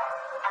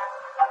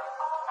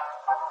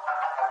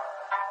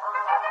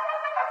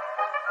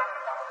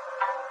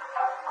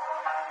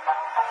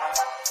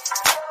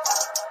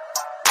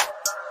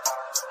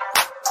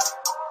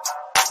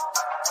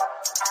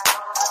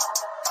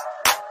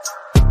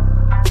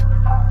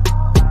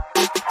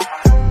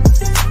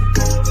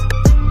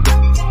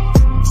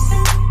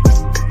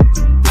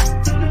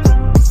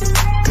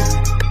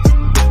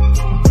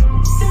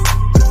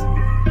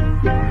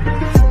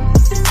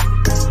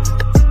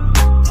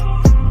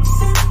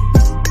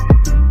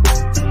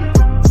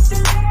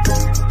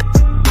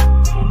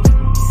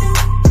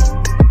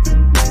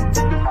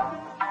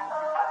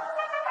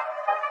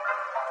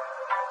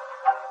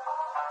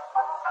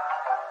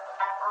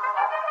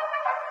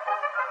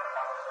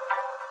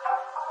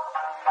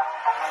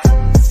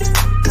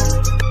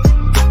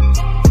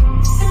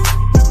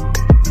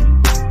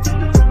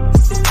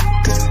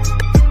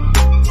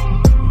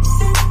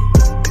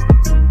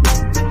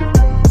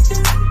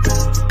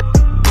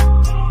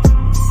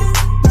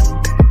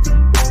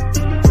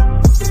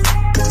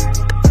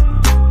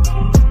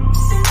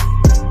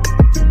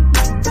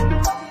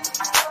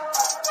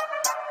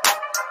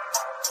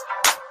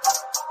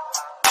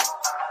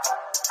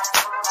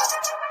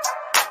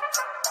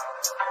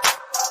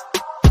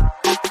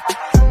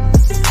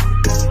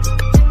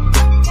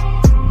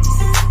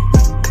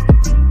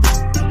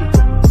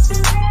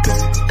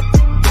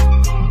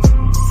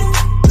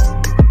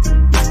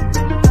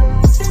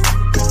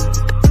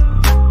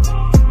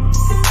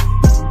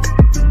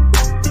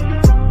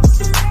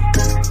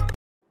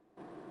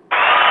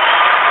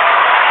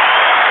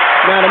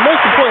 Now, the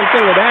most important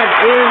thing of that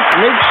is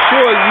make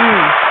sure you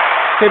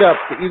hit up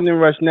the Evening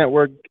Rush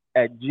Network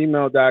at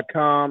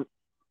gmail.com,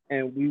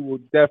 and we will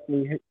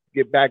definitely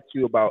get back to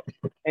you about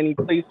any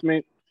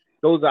placement.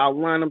 Those are our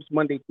lineups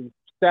Monday through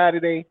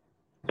Saturday,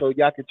 so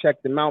y'all can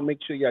check them out.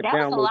 Make sure y'all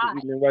download the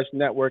Evening Rush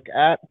Network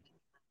app.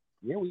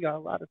 Yeah, we got a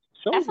lot of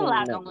shows. That's a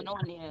lot going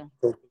on there.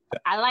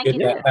 I like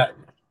it.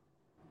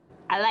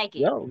 I like it.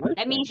 Yo,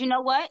 that means, you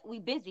know what? We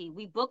busy.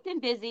 We booked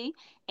and busy,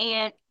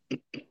 and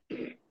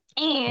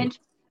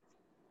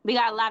we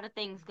got a lot of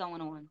things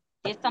going on.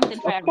 There's something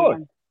for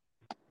everyone.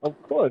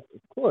 Of course.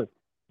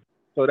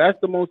 So that's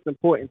the most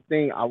important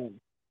thing. I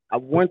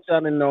want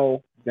y'all to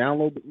know,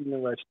 download the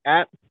Evening Rush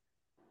app.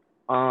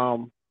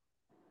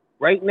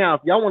 Right now,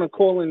 if y'all want to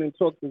call in and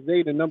talk to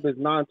Zay, the number is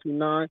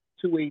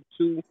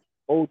 929-282-0266.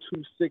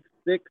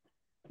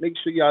 Make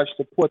sure y'all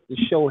support the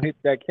show. Hit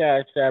that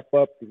Cash App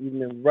up, the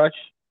Evening Rush.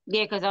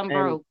 Yeah, because I'm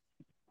broke.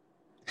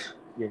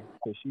 Yeah,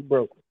 because she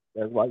broke.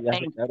 That's why y'all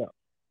hit that up.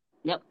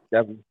 Yep.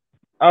 Definitely.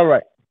 All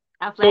right.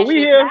 So we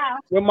here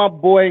with my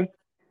boy,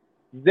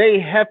 Zay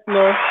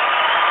Hefner.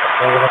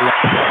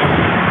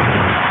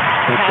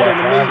 Had an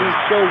amazing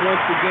show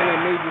once again at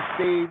Major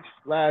Stage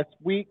last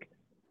week.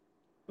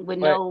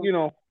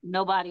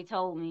 Nobody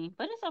told me,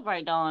 but it's all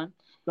right, Dawn.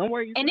 Don't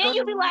worry. And then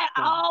you be like,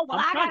 "Oh, well,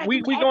 I gotta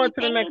we going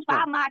to the next by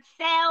one.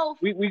 myself."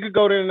 We could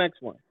go to the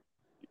next one.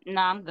 No,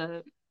 I'm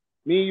good.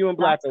 Me and you and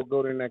Black will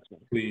go to the next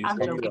one. Please.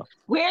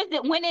 When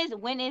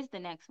is the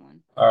next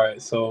one? All right,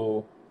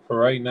 so for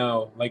right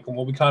now, like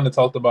what we kind of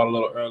talked about a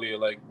little earlier,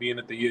 like being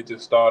that the year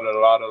just started, a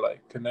lot of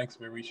like connects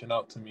been reaching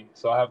out to me.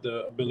 So I have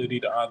the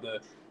ability to either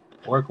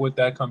work with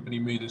that company,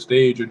 Major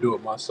Stage, or do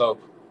it myself.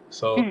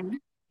 So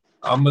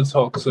I'm gonna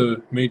talk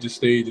to Major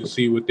Stage and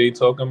see what they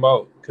talking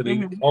about, because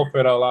they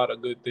offered a lot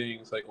of good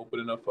things, like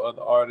opening up for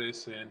other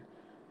artists and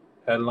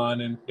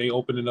headlining. They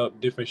opening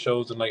up different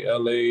shows in like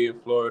LA and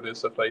Florida and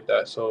stuff like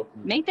that. So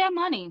make that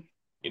money.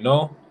 You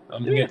know,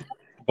 I'm getting.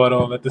 But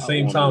at the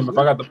same time, if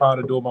I got the power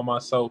to do it by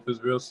myself,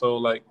 it's real. So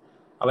like,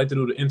 I like to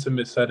do the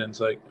intimate settings.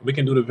 Like we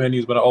can do the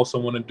venues, but I also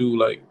want to do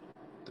like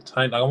the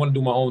tiny. I want to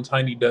do my own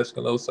tiny desk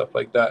and little stuff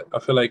like that. I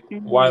feel like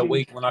why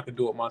wait when I can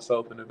do it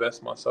myself and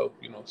invest myself?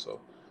 You know, so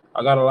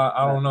I got a lot.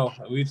 I don't know.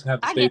 We just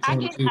have to stay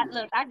tuned.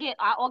 I get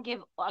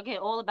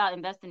all about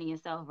investing in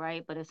yourself,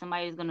 right? But if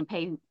somebody's gonna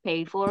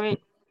pay for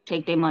it,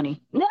 take their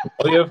money.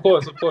 Oh yeah, of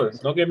course.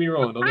 Don't get me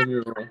wrong.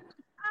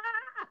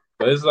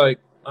 But it's like,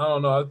 I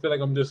don't know. I feel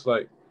like I'm just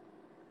like,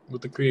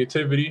 with the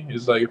creativity,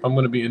 it's like, if I'm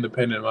gonna be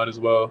independent, might as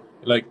well.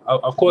 Like,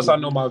 of course, I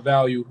know my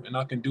value, and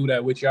I can do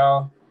that with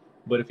y'all.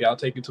 But if y'all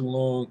take it too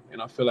long,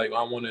 and I feel like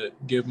I want to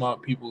give my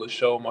people a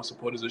show, my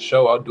supporters a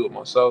show, I'll do it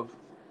myself.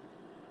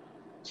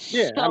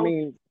 Yeah, So I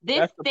mean, this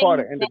that's the thing part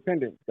of that-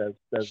 independence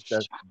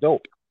that's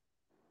dope.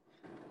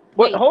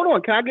 But Wait. hold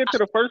on, can I get to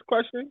the first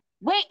question?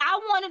 Wait, I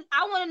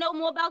want to know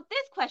more about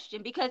this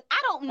question because I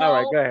don't know All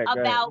right, go ahead.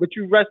 about. But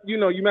you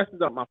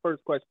messes up my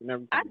first question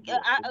every time.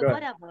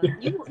 Whatever.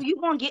 You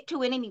gonna get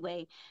to it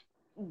anyway.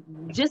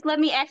 Just let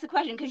me ask a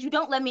question because you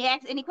don't let me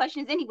ask any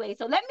questions anyway.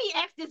 So let me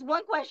ask this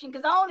one question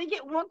because I only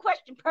get one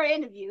question per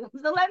interview.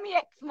 So let me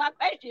ask my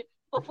question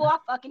before I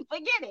fucking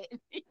forget it.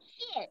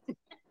 Shit.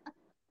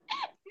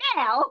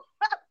 Now,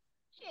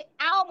 shit,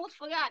 I almost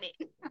forgot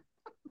it.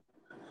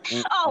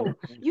 Oh,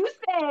 you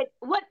said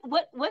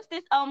what's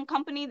this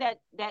company that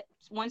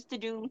wants to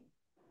do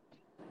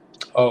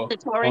the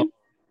touring?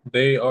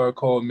 They are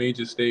called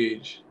Major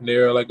Stage.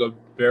 They're like a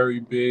very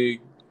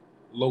big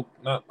I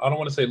don't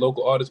want to say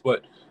local artists,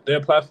 but they're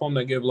a platform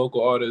that give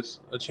local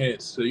artists a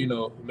chance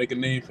to, make a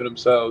name for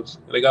themselves.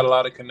 They got a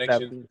lot of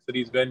connections to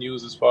these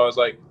venues as far as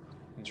like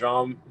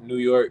Drum, New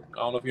York. I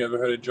don't know if you ever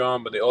heard of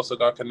Drum, but they also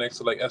got connects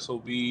to like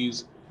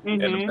SOBs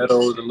and the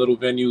Meadows and little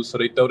venues. So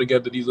they throw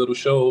together these little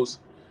shows,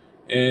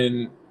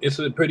 and it's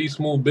a pretty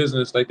smooth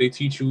business. Like, they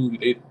teach you,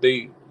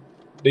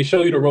 they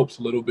show you the ropes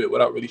a little bit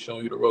without really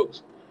showing you the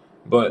ropes.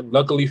 But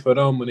luckily for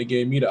them, when they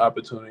gave me the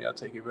opportunity, I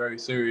take it very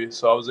serious.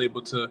 So I was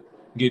able to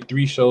get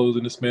 3 shows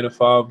in the span of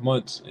 5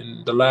 months,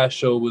 and the last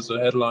show was a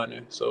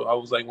headliner. So I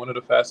was like one of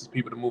the fastest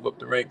people to move up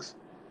the ranks.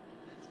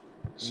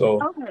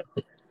 So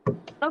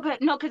okay,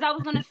 no, because I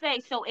was gonna say,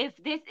 so if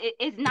this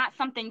is not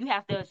something you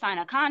have to sign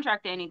a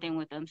contract or anything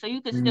with them, so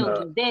you could still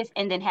do this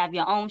and then have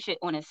your own shit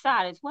on the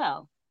side as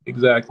well.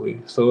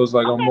 Exactly. So it's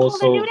like I'm more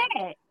so do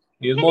that.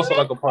 It's more so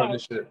like a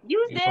partnership.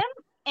 Use them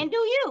and do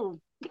you.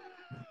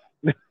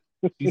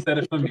 He said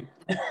it for me.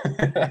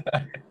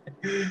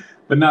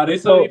 But nah, they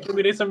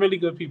some really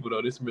good people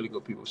though. They some really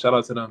good people. Shout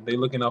out to them. They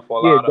looking out for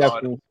a lot of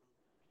artists.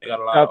 They got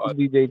a lot of artists.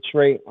 DJ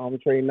Trey,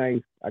 Trey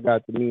Nice. I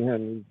got to meet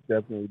him. He's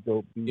definitely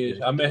dope. DJ.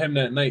 Yeah, I met him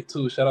that night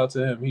too. Shout out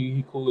to him.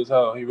 He cool as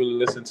hell. He really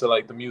listened to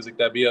like the music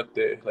that be up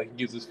there. Like, he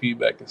gives us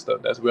feedback and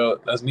stuff.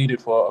 That's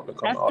needed for up and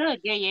coming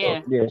artists. That's good.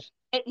 Yeah.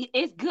 So,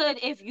 it's good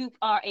if you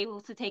are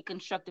able to take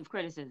constructive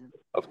criticism.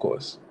 Of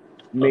course.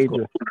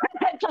 Major.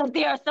 Because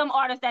there are some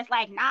artists that's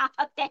like, nah,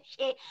 fuck that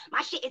shit.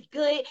 My shit is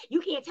good.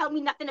 You can't tell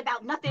me nothing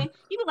about nothing.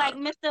 You be like,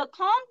 Mr.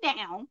 Calm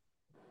down.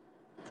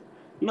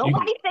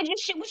 Nobody said your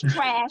shit was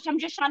trash. I'm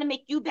just trying to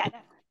make you better.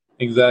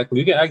 Exactly.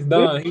 You can ask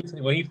Don.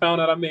 When he found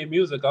out I made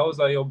music, I was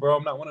like, yo, bro,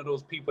 I'm not one of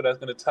those people that's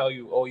gonna tell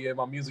you, oh yeah,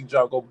 my music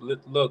dropped. Go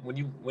look. When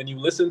you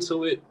listen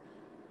to it,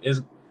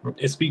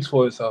 it speaks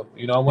for itself.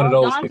 I'm one of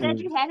those. Don said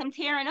you had him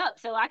tearing up,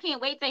 so I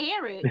can't wait to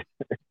hear it.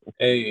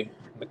 Hey,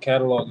 the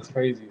catalog is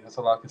crazy. That's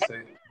all I can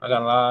say. I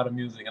got a lot of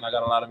music, and I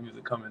got a lot of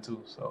music coming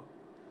too. So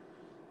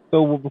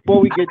before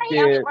we get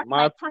there,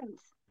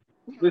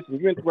 listen,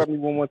 you interrupt me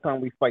one more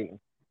time, we fighting.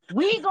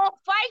 We gonna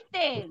fight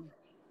then.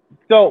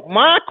 So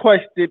my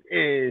question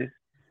is,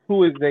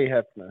 who is Zay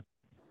Hefner?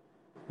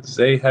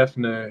 Zay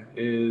Hefner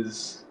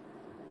is,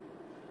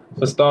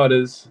 for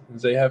starters,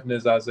 Zay Hefner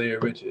is Isaiah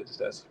Richards.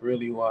 That's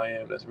really who I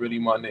am. That's really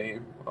my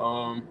name.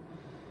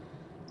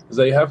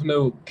 Zay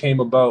Hefner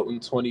came about in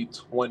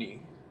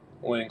 2020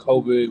 when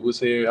COVID was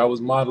here. I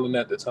was modeling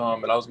at the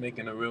time, and I was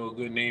making a real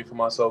good name for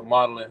myself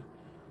modeling.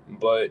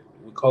 But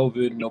with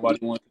COVID, nobody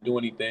wanted to do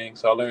anything,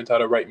 so I learned how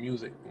to write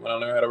music. When I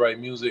learned how to write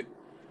music,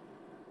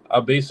 I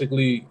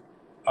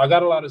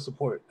got a lot of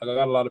support. I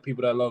got a lot of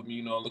people that love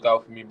me, look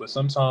out for me. But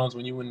sometimes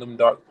when you in them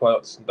dark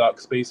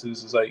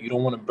spaces, it's like you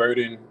don't want to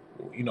burden,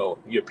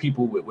 your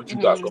people with what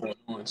you got going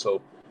on.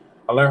 So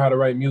I learned how to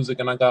write music,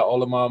 and I got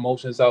all of my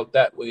emotions out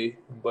that way.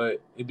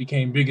 But it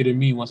became bigger than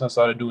me once I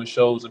started doing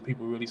shows, and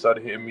people really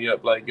started hitting me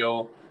up like,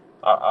 yo,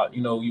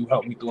 you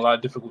helped me through a lot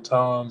of difficult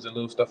times and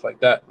little stuff like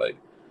that. Like,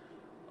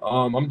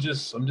 I'm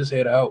just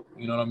here to help.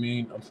 You know what I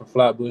mean? I'm from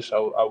Flatbush.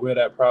 I wear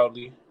that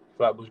proudly.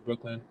 Flatbush,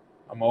 Brooklyn.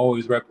 I'm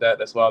always rep that.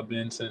 That's why I've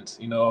been since,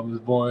 I was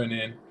born,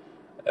 and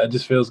it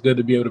just feels good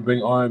to be able to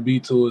bring R&B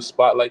to a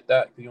spot like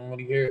that. You don't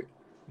really hear it.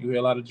 You hear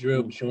a lot of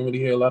drill, but you don't really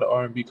hear a lot of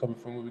R&B coming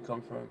from where we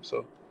come from.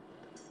 So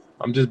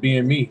I'm just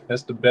being me.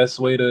 That's the best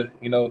way to,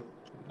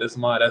 that's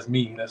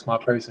me. That's my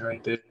person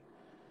right there.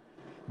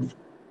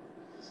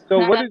 So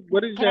what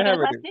is your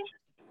heritage?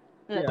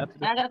 I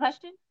got a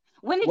question.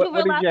 When did you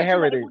realize that you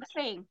were able to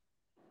sing?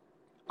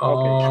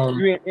 Okay,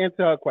 you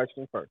answer her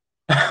question first.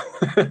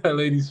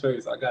 Ladies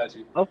first, I got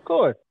you. Of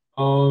course.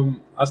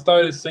 I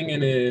started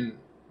singing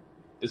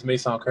this may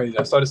sound crazy.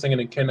 I started singing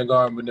in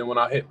kindergarten, but then when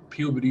I hit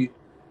puberty,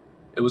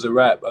 it was a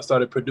rap. I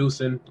started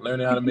producing,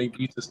 learning how to make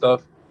beats and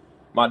stuff.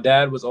 My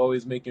dad was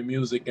always making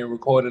music and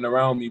recording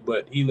around me,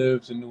 but he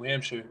lives in New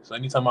Hampshire. So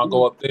anytime I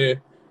go up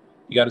there,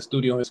 he got a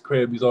studio in his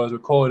crib. He's always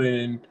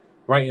recording,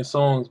 writing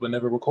songs, but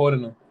never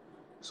recording them.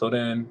 So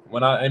then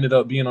when I ended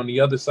up being on the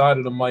other side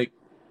of the mic,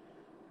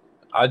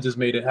 I just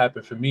made it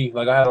happen for me.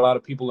 Like I had a lot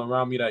of people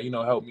around me that,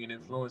 helped me and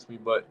influenced me,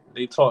 but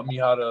they taught me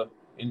how to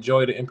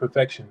enjoy the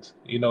imperfections,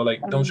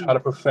 like don't try to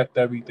perfect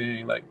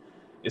everything. Like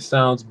it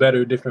sounds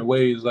better different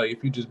ways. Like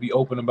if you just be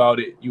open about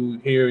it, you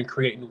hear and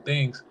create new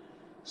things.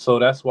 So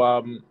that's why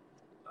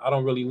I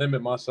don't really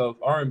limit myself.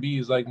 R&B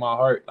is like my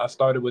heart. I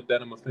started with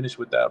that. I'm gonna finish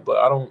with that, but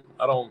I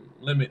don't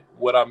limit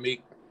what I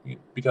make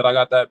because I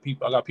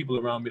got people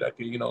around me that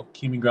can,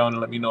 keep me grounded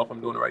and let me know if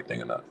I'm doing the right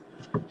thing or not.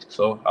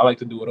 So I like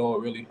to do it all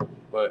really,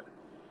 but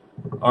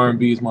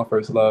R&B is my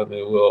first love and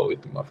it will always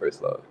be my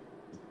first love.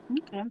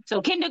 Okay.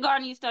 So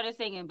kindergarten you started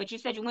singing, but you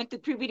said you went through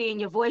puberty and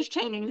your voice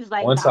changed and you was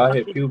like, once I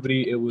hit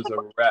puberty, it was a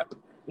wrap.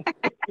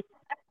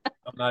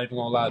 I'm not even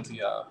gonna lie to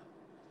y'all.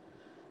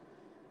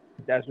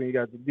 That's when you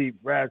got the deep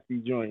raspy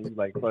joint. You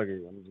like, fuck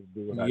it, I'm just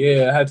doing.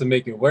 I had to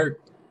make it work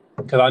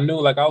because I knew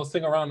like I was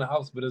singing around the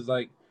house, but it's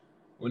like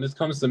when it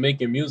comes to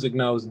making music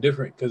now, it's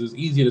different because it's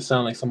easy to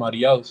sound like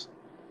somebody else.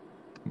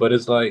 But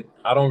it's like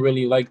I don't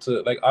really like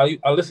to like I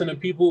listen to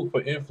people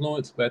for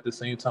influence, but at the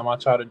same time I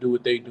try to do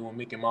what they do and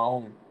make it my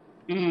own.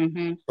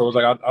 Mm-hmm. So it's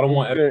like I don't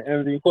want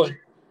envy.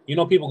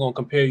 People gonna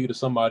compare you to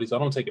somebody, so I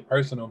don't take it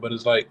personal. But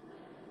it's like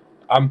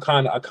I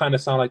kind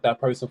of sound like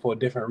that person for a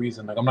different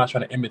reason. Like I'm not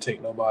trying to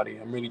imitate nobody.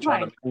 I'm really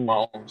trying to make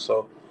my own.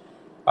 So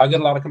I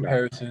get a lot of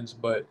comparisons,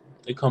 but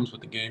it comes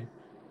with the game.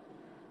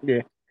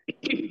 Yeah.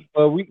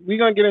 We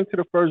gonna get into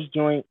the first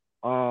joint.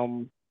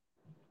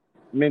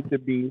 Meant to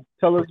Be.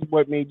 Tell us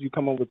what made you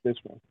come up with this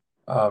one.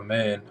 Oh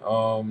man,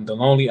 the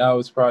Lonely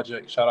Hours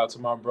project. Shout out to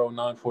my bro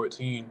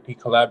 914. He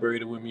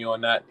collaborated with me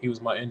on that. He was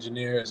my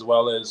engineer as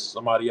well as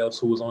somebody else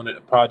who was on the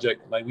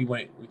project. Like we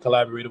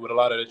collaborated with a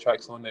lot of the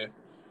tracks on there.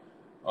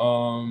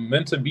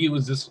 Meant to Be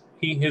was just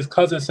his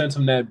cousin sent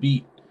him that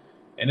beat,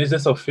 and it's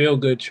just a feel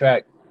good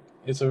track.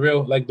 It's a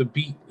real like the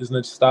beat is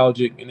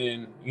nostalgic, and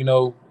then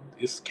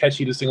it's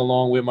catchy to sing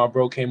along with. My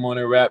bro came on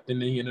and rapped,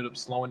 and then he ended up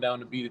slowing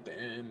down the beat at the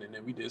end, and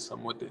then we did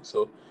something with it.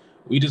 So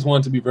we just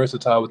wanted to be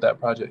versatile with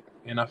that project,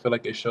 and I feel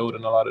like it showed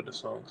in a lot of the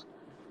songs.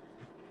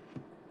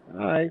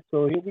 All right,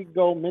 so here we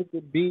go. Meant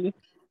to Be.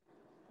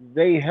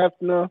 Zay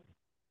Hefner,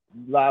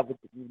 live with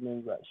the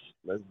Evening Rush.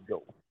 Let's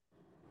go.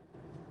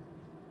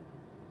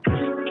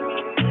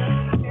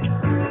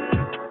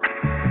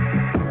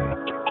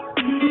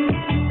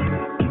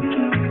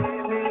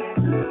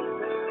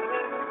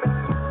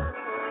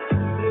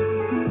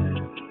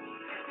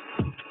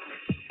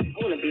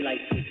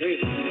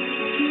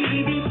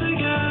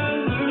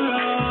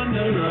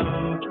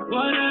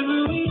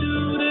 Whatever we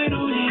do, they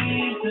don't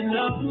need to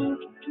know.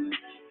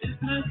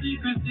 It's not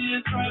secrecy,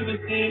 it's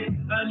privacy.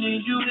 I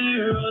need you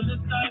here on the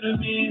side of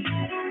me.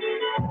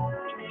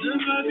 The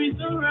vibe is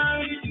so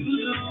right,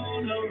 you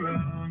don't know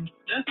wrong.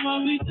 That's why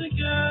we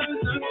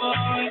together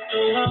for so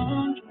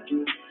long.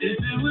 If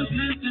it was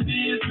meant to be,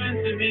 it's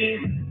meant to be.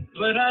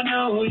 But I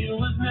know you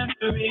was meant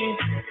for me.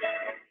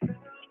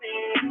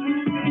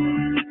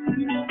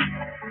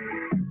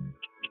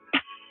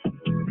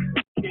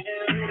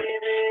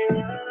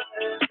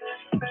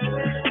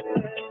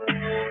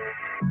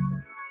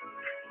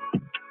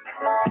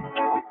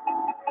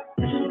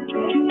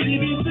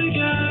 Baby,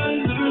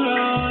 together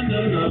on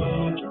the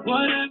road.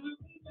 Whatever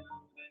we do,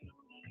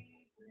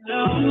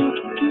 no.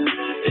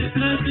 It's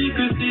not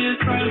secrecy,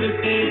 it's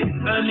privacy.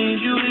 I need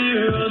you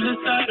here on the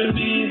side of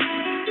me.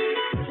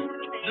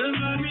 The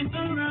vibe is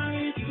so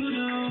right, you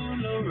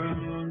don't know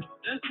wrong.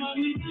 That's why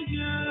we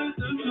together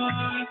for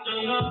so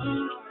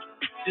long.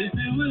 If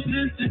it was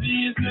meant to be,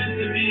 it's meant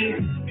to be.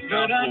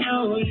 But I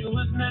know you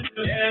was meant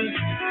for me.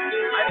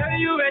 I know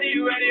you ready,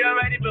 I'm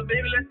ready, but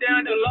baby, let's stay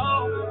on the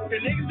low. The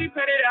niggas be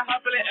petty, that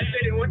hopper, and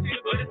they want you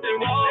to go to the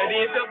wall.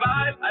 Baby, it's a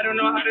vibe, I don't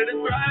know how to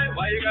describe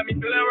why you got me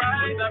feeling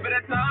right. Stop at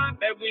a time,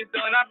 baby, we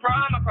still not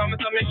prom. I promise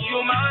I'll make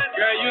you mine.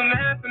 Girl, you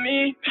meant for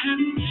me.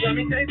 Got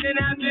me chasing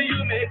after you,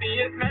 maybe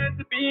it's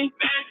meant to be.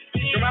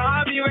 You're my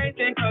hobby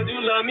racing, cause you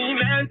love me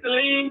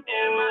mentally.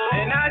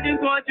 And I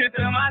just want you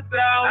to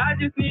myself. I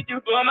just need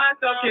you for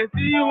myself. Can't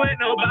see you with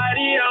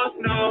nobody else,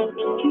 no.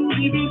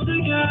 We be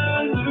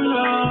together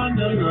on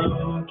the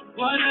road.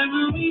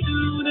 Whatever we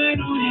do, they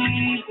don't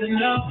need to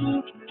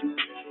know.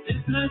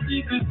 It's not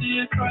secrecy,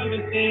 it's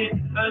privacy.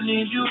 I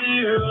need you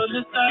here on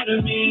the side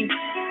of me.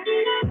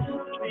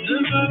 The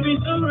vibe is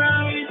so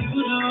right,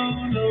 you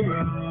don't know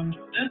wrong.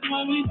 That's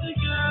why we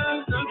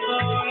together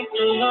for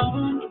so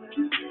long.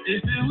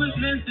 If it was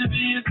meant to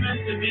be, it's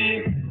meant to be.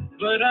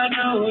 But I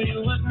know you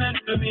was meant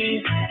for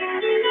me.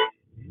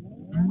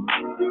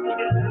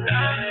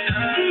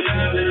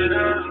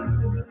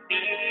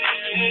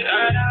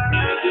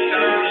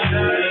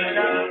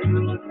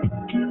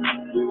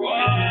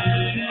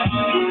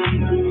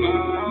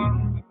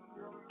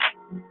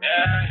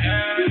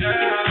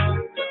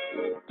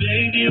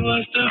 Baby,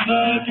 what's the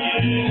vibe?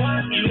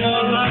 You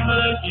want my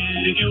vibe?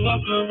 Pick you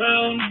up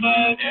around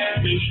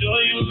 5. Make sure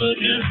you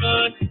looking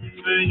fine.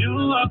 For you,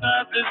 I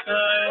got the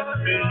time.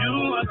 For you,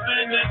 I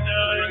spend the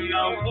time.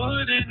 I'll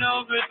put in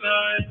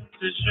overtime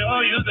to show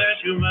you that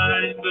you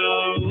mind.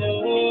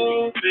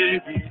 Oh,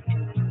 baby,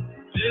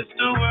 this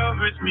the world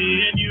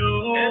me and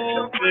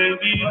you,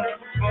 baby.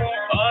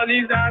 All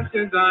these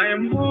options I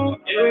am who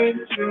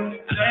you to.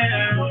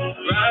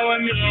 Ride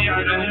with me, I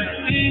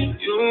don't see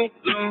you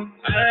blue.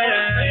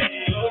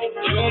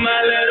 You my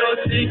little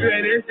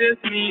secret, it's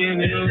just me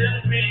and you.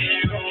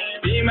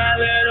 Be my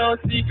little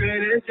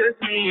secret, it's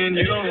just me and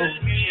you.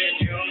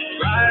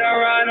 Ride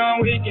around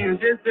on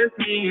weekends, it's just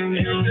me and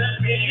you.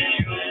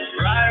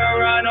 Ride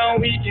around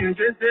on weekends,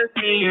 it's just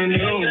me and you.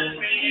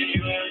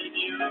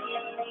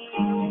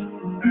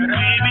 We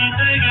be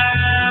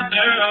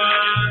together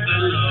on the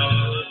low.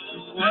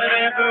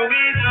 Whatever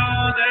we do,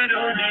 they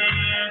don't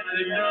need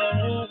to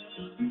know.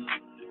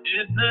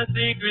 It's not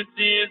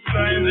secrecy, it's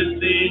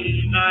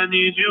privacy. I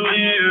need you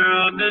here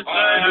on the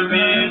side of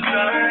me,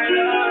 side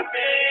of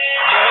me.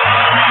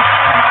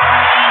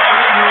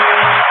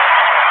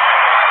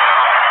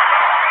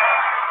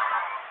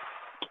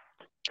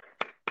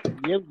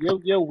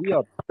 Yo, we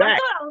are back. I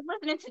thought I was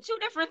listening to two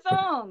different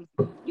songs.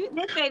 You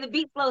did say the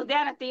beat slows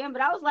down at the end,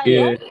 but I was like,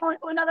 Yeah. no, going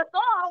to another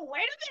song.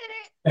 Wait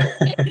a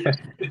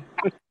minute.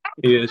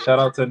 Yeah, shout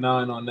out to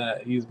Nine on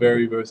that. He's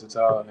very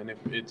versatile, and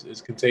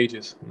it's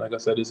contagious. Like I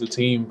said, it's a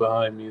team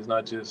behind me. It's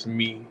not just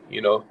me.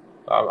 You know,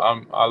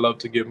 I love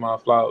to give my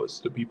flowers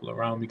to people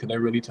around me because they're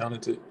really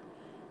talented.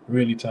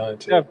 Really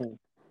talented. Definitely.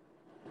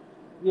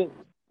 Yeah,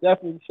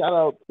 definitely. Shout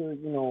out to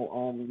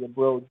your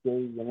bro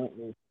Jay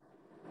Relentless.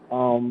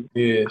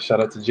 Yeah,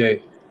 shout out to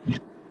Jay.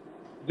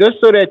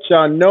 Just so that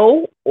y'all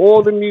know,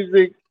 all the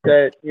music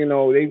that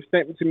they've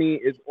sent to me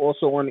is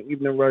also on the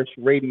Evening Rush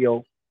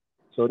Radio,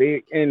 so they're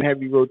in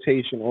heavy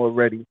rotation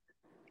already.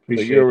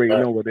 Appreciate so you already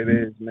that. know what it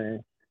is,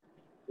 man.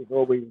 It's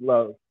always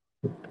love.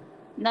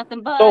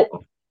 Nothing but.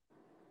 So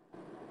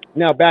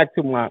now back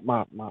to my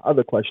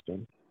other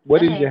question.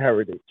 What is your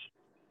heritage?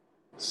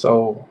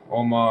 So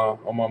on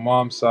my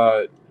mom's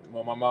side,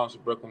 well, my mom's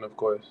from Brooklyn, of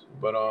course,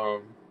 but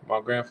my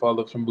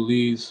grandfather's from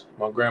Belize,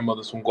 my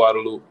grandmother's from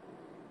Guadeloupe,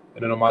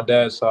 and then on my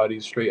dad's side,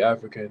 he's straight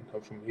African.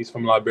 He's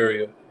from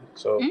Liberia,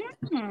 so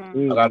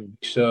I got a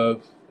mixture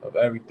of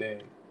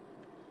everything.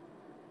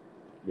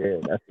 Yeah,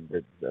 that's a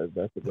good.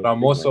 But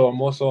I'm also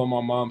on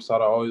my mom's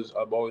side.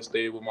 I've always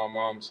stayed with my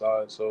mom's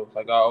side, so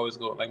like I always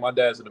go. Like my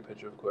dad's in the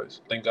picture, of course.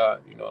 Thank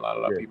God, not a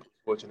lot of people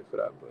are fortunate for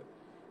that, but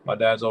my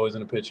dad's always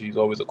in the picture. He's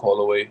always a call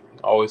away.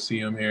 I always see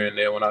him here and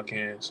there when I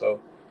can.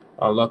 So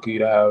I'm lucky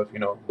to have,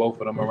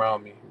 both of them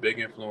around me. Big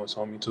influence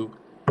on me too.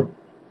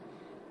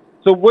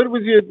 So what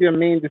was your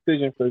main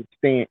decision for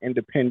staying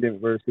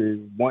independent versus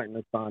wanting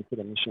to sign to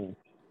the machine?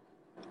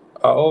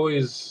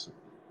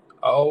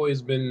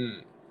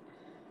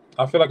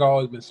 I feel like I've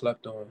always been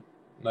slept on.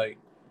 Like,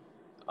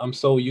 I'm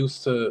so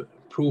used to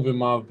proving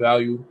my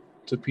value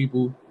to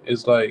people.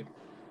 It's like,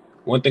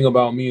 one thing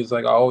about me is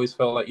like I always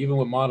felt like, even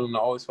with modeling, I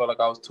always felt like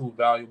I was too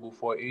valuable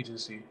for an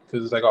agency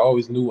because it's like I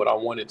always knew what I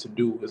wanted to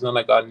do. It's not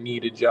like I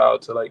needed y'all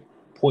to like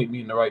point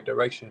me in the right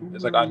direction.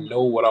 It's like I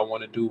know what I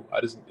want to do.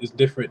 It's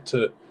different.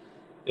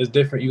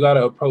 You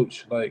gotta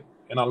approach like,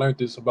 and I learned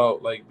this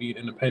about like being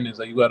independent.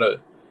 Like you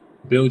gotta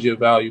build your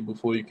value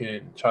before you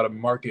can try to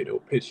market or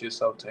pitch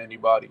yourself to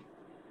anybody.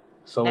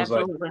 So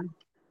Absolutely.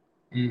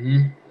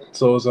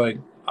 So it's like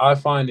I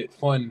find it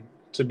fun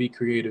to be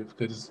creative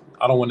because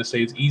I don't want to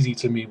say it's easy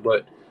to me,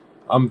 but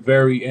I'm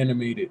very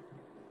animated,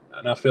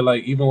 and I feel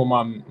like even with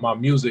my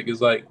music,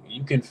 it's like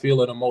you can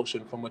feel an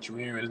emotion from what you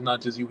hear. It's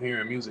not just you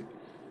hearing music.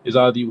 It's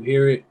either you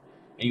hear it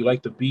and you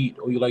like the beat,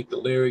 or you like the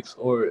lyrics,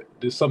 or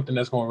there's something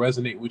that's going to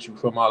resonate with you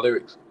from my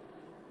lyrics.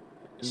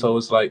 So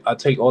it's like I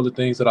take all the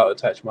things that I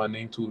attach my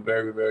name to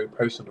very, very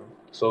personal.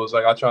 So it's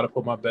like I try to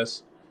put my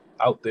best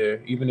out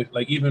there,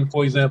 even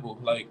for example,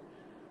 like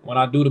when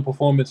I do the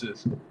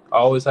performances, I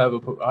always have a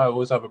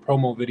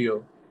promo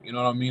video. You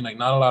know what I mean? Like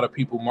not a lot of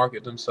people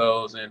market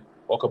themselves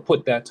or could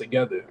put that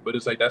together, but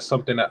it's like that's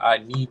something that I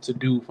need to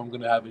do if I'm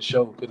gonna have a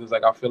show, because it's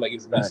like I feel like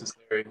it's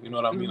necessary. You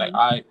know what I mean? Like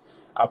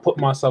I put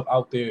myself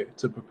out there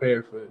to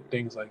prepare for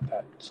things like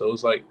that. So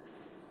it's like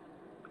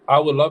I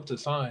would love to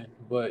sign,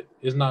 but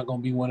it's not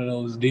gonna be one of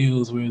those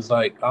deals where it's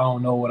like I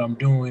don't know what I'm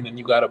doing and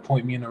you gotta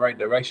point me in the right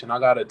direction. I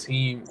got a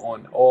team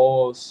on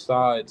all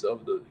sides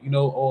of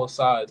all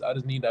sides. I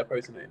just need that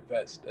person to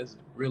invest. That's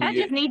really I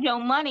just need your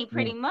money,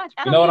 pretty much.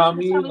 I You know what I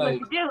need you to mean? tell me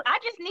Like, what to do. I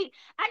just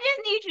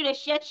need you to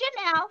shut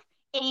your mouth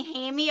and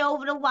hand me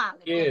over the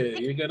wallet. yeah,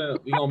 we gonna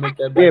make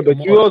that. Yeah, but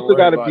you also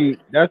got to to be.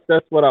 That's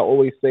what I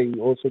always say.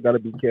 You also got to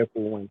be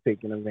careful when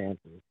taking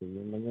advances.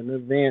 An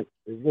advance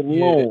is a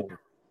loan.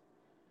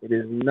 It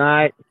is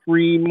not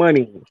free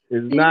money.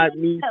 It's not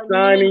me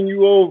signing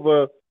you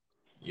over.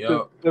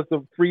 Yeah, just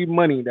some free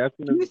money. That's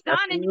you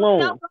signing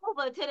yourself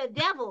over to the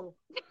devil.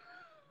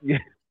 Yeah.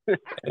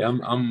 Hey,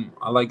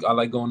 I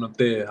like going up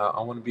there.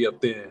 I want to be up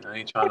there. I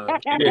ain't trying to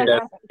get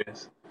that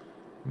serious.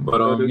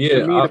 But I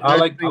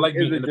like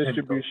being independent.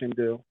 Distribution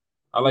deal.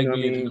 I like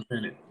being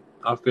independent.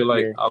 I feel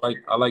like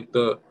I like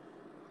the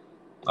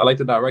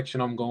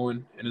direction I'm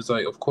going, and it's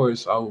like, of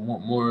course, I would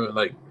want more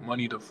like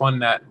money to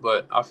fund that,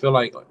 but I feel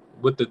like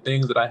with the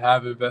things that I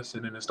have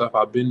invested in and stuff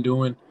I've been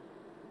doing,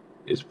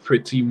 it's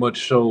pretty much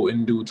show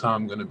in due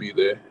time gonna be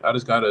there. I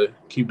just gotta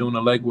keep doing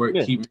the legwork,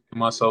 Yeah. keep making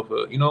myself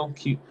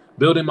keep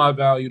building my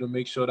value to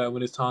make sure that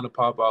when it's time to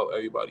pop out,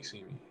 everybody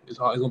see me. It's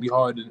gonna be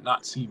hard to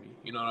not see me.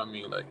 You know what I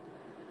mean? Like,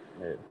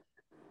 Yeah.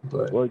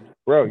 but Well,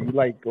 bro, you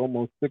like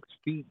almost 6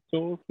 feet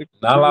tall.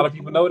 not a lot of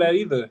people know that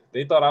either.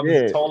 They thought I was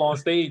Yeah. tall on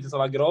stage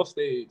until I get off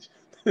stage.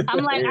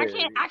 I'm like,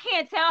 Yeah. I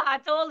can't tell how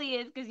tall he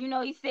is because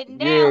he's sitting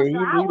down, Yeah, so he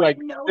I wouldn't like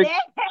know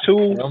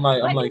 6'2". that. I'm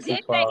But like he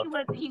did say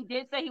 6'5". he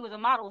did say he was a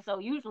model, so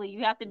usually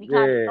you have to be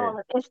kind of Yeah.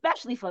 taller,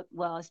 especially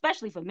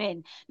for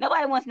men.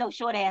 Nobody wants no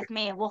short ass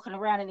man walking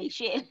around in their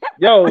shit.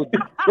 Yo,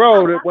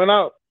 bro, when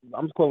I'm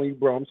calling you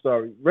bro, I'm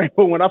sorry.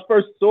 But when I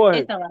first saw him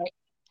It's all right.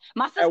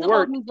 My at sister work,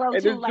 called me bro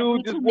and too. this Like we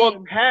dude just two walked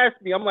men.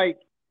 past me, I'm like,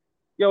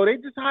 yo, they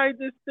just hired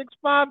this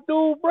 6'5"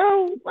 dude,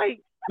 bro.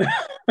 Like,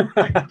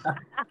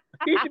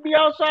 he should be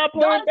outside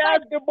playing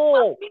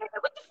basketball.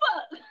 What the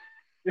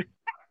fuck?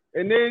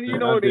 And then, Yeah,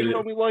 I they did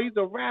told it. me, well, he's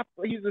a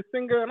rapper, he's a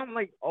singer, and I'm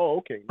like, oh,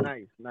 okay,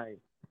 nice.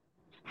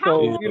 How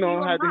So, long were you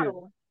I a had to.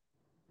 model?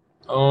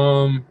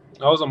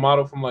 I was a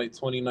model from like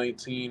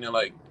 2019 and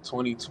like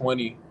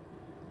 2020.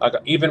 Like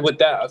even with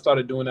that, I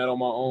started doing that on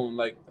my own.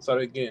 Like I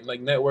started getting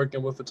like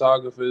networking with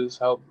photographers.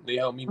 They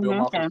helped me build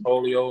my Okay.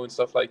 portfolio and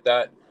stuff like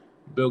that.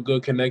 Build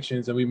good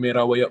connections, and we made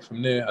our way up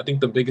from there. I think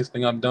the biggest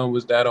thing I've done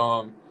was that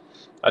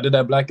I did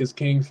that Black is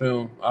King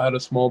film. I had a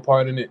small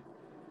part in it.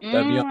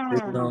 That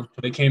Beyonce,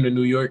 they came to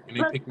New York and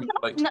they Look, picked me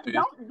for like 2 days.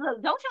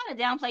 don't try to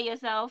downplay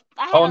yourself.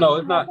 I had Oh a no,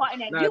 it's small not. part in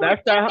that. Nah, You was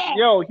that's in that. that.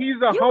 Yo, he's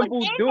a You humble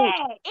was in dude.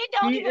 that. It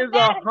don't He even is a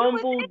matter.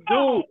 humble You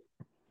was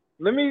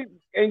in dude.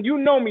 And you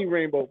know me,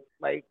 Rainbow.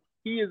 Like,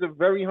 he is a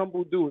very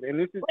humble dude, and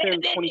this is Wait a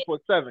him minute.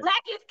 24/7. Black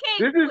is King.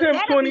 This is him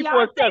That a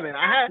 24/7.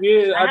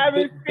 Beyonce I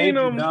haven't seen Thank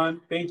you, him.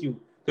 Don. Thank you.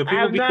 Because I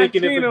people have be not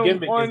thinking seen it's a him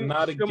gimmick. It's on.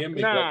 not a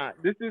gimmick. Nah,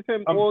 this is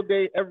him I'm- all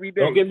day, every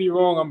day. Don't get me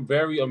wrong. I'm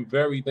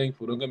very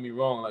thankful. Don't get me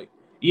wrong. Like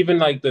even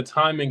like the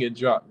timing it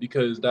dropped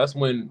because that's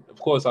when, of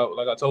course,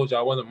 like I told you,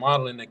 I wasn't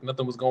modeling. Like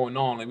nothing was going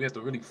on. Like we had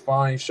to really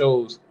find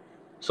shows.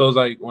 So it's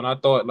like when I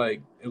thought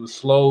like it was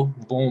slow,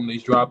 boom, they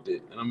dropped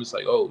it, and I'm just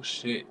like, oh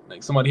shit!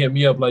 Like somebody hit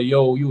me up like,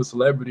 yo, you a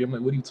celebrity? I'm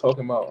like, what are you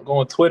talking about? I go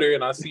on Twitter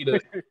and I see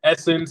the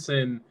Essence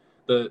and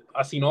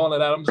I seen all of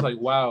that. I'm just like,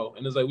 wow!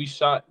 And it's like we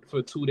shot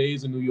for 2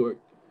 days in New York.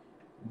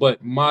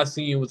 But my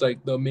scene was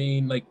like the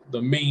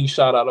main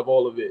shot out of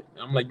all of it.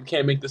 I'm like, you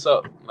can't make this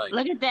up. Like,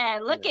 Look at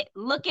that.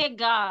 Look at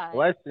God.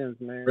 Blessings,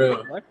 man.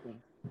 Real.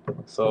 Blessings.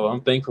 so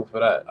I'm thankful for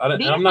that.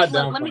 I'm not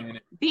downplaying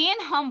it. Being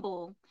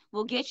humble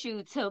will get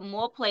you to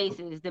more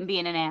places than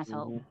being an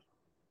asshole. Mhm.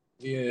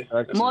 Yeah,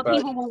 That's More a fact.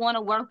 people will want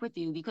to work with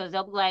you because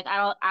they'll be like,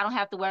 I don't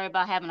have to worry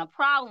about having a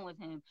problem with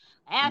him.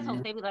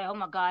 Assholes, they be like, oh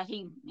my God,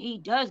 he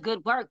does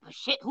good work, but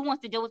shit, who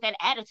wants to deal with that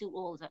attitude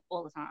all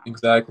the time?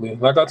 Exactly.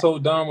 Like I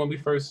told Don when we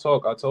first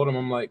talked, I told him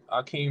I'm like,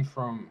 I came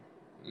from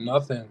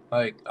nothing.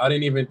 Like I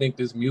didn't even think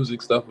this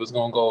music stuff was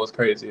gonna go as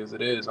crazy as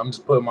it is. I'm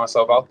just putting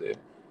myself out there.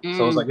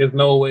 So it's like there's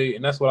no way,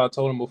 and that's what I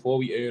told him before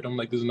we aired. I'm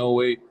like, there's no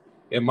way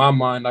in my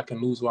mind I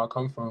can lose where I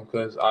come from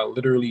because I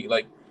literally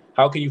like,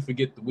 how can you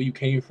forget where you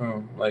came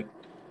from? Like,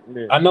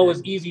 Yeah. I know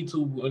it's easy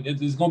to,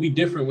 it's gonna be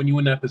different when you're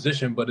in that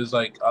position, but it's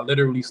like I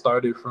literally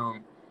started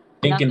from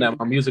thinking that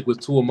my music was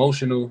too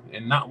emotional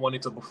and not wanting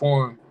to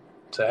perform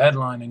to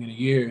headlining in a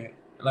year.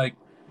 Like,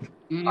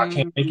 I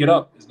can't make it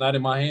up. It's not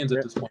in my hands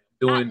at this point.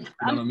 You know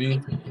what I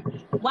mean?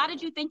 Why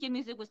did you think your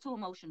music was too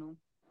emotional?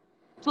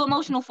 Too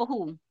emotional for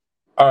who?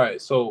 All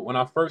right, so when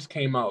I first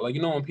came out, like,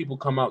 when people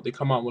come out, they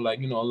come out with like,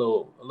 a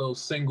little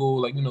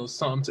single, like,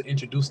 something to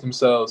introduce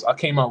themselves. I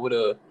came out with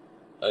a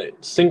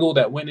single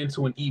that went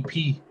into an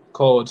EP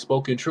called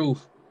Spoken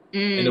Truth.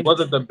 And it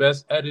wasn't the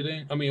best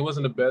editing. I mean, it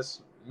wasn't the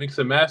best mix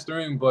and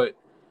mastering, but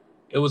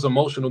it was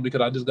emotional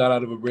because I just got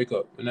out of a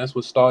breakup. And that's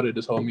what started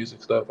this whole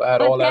music stuff. I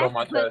had all that on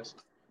my chest.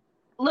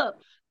 Look,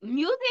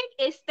 music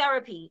is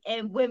therapy.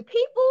 And when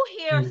people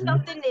hear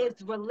something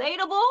that's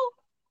relatable,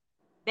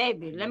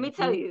 baby, let me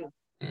tell you,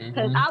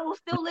 because I will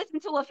still listen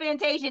to a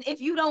Fantasia. If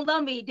you don't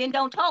love me, then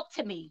don't talk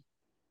to me.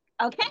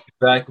 Okay?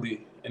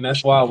 Exactly. And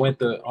that's why I went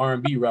the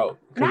R&B route.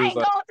 I ain't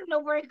going through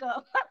no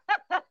breakup.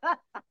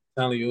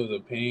 Telling you, it was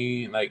a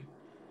pain. Like,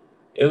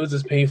 it was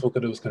just painful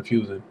because it was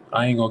confusing.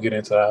 I ain't gonna get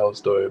into that whole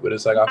story, but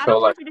it's like I don't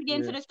felt want like you to get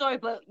into the story,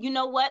 but you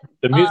know what?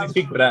 The music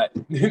speaks for that.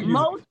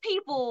 Most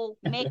people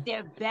make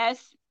their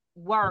best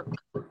work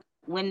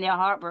when they're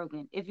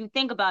heartbroken. If you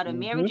think about it,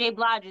 Mary J.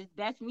 Blige's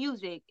best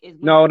music is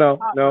when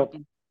no.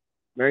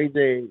 Mary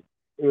J.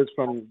 It was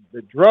from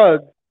the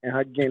drugs and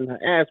her getting her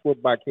ass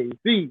whooped by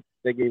KC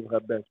that gave her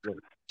best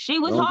work. She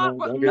was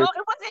heartbroken. No,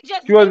 it wasn't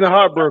just. She wasn't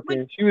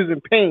heartbroken. She was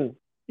in pain.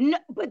 No,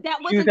 but that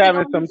wasn't. She was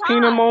having some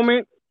Tina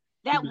moment.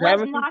 That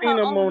was not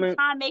her only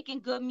time making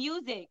good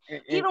music.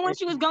 Even when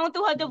she was going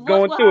through her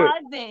divorce with her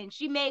husband,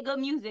 she made good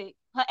music.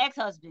 Her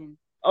ex-husband.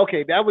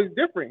 Okay, that was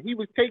different. He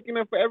was taking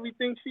her for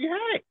everything she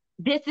had.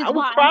 This is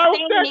why I'm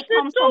saying it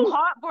comes from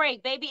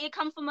heartbreak, baby. It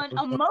comes from an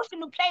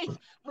emotional place.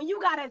 When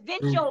you gotta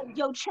vent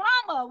your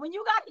trauma, when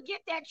you gotta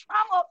get that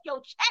trauma off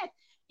your chest,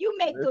 you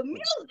make good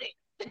music.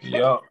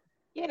 Yeah.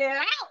 Get it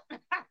out.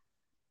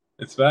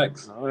 It's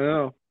facts. I don't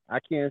know. I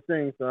can't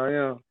sing, so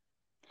yeah.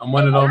 I'm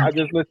one of them. I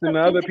just listen to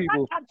other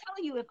people. I'm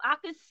telling you, if I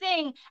could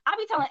sing, I'd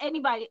be telling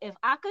anybody, if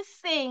I could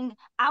sing,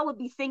 I would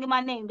be singing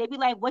my name. They'd be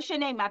like, what's your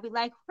name? I'd be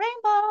like,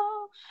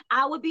 Rainbow.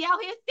 I would be out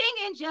here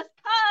singing just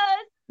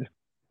cause.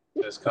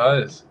 Just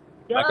cause.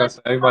 Like I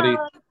said, everybody,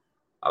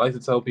 I like to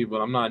tell people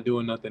I'm not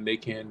doing nothing they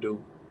can't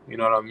do. You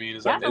know what I mean?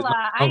 That's a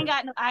lie. I ain't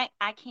got no. I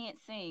can't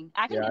sing.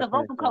 I can get a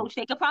vocal coach.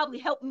 They could probably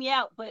help me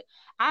out, but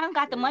I don't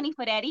got the money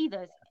for that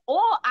either.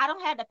 Or I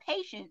don't have the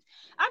patience.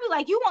 I'd be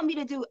like, you want me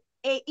to do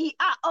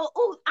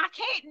A-E-I-O-U? I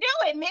can't do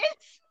it, miss.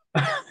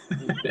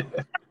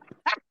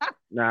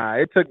 Nah,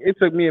 it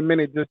took me a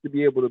minute just to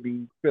be able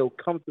to feel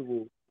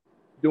comfortable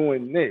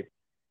doing this,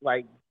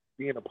 like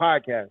being a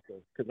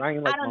podcaster, because I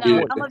ain't like. I don't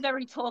know. I'm a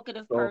very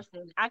talkative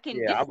person. I can.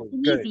 Yeah,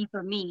 it's easy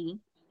for me.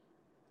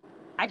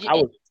 I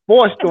was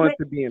forced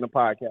to be in a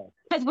podcast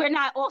because we're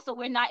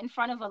not in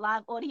front of a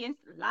live audience.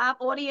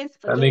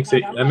 That makes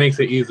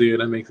it easier.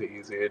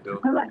 Though.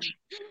 I'm like,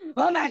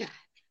 oh my God,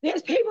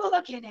 there's people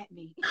looking at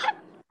me.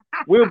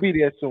 We'll be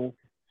there soon.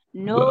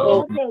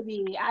 No,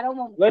 baby, I don't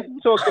want. Let's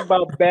talk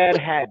about Bad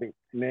Habits,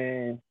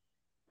 man.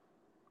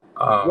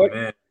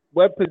 Man,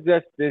 what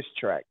possessed this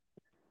track?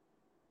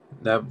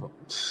 That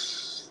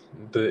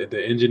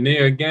the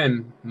engineer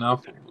again.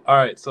 Now, all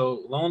right.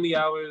 So Lonely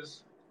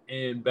Hours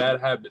and Bad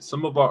Habits.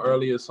 Some of our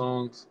earlier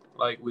songs,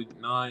 like with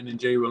Nine and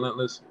Jay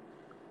Relentless,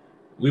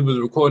 we was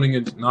recording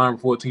in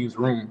 914's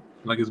room,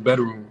 like his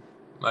bedroom,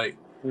 like.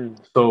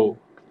 So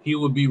he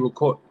would be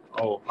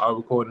I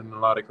recorded in a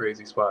lot of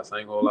crazy spots. I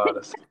ain't gonna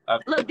lie.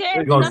 Look,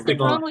 there's nothing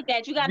wrong with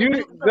that. You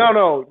gotta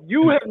No.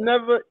 You have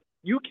never.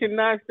 You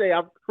cannot say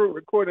I've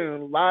recorded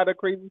in a lot of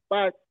crazy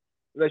spots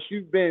unless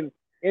you've been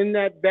in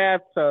that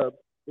bathtub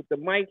with the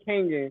mic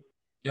hanging.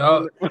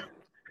 Yeah.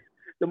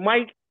 The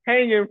mic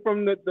hanging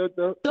from the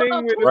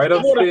thing with right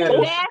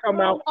upstairs. Come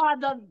out are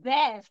the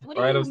best. What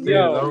right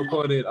upstairs. I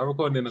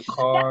recorded in a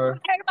car.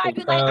 Everybody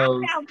be like, I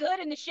sound good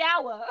in the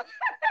shower.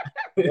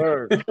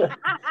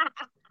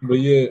 But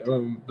yeah,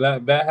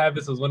 Bad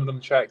Habits was one of them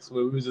tracks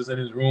where we was just in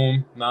his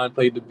room. Nine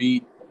played the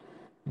beat.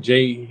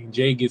 Jay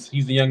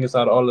he's the youngest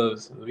out of all of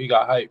us. So he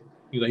got hype.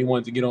 He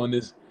wanted to get on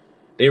this.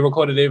 They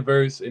recorded their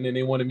verse and then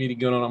they wanted me to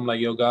get on. I'm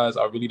like, yo guys,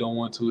 I really don't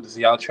want to. This is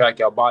y'all track,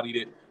 y'all bodied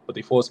it, but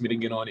they forced me to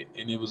get on it,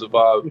 and it was a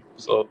vibe.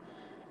 So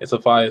it's a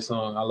fire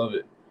song. I love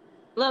it.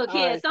 Look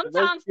here,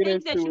 sometimes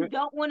things that you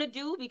don't want to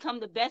do become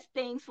the best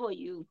things for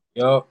you.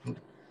 Yup.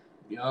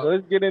 So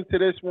let's get into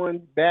this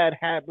one. Bad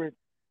Habits,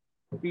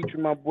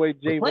 featuring my boy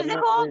Jay. What's it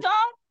called, Tom?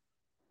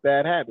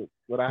 Bad Habits.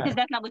 Because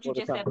that's not what you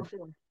just said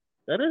before.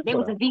 That is. There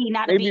was a V,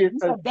 not a B. You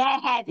said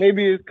Bad Habits.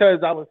 Maybe it's because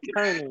I was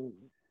turning.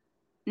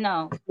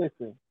 No.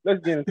 Listen, let's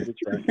get into the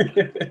track.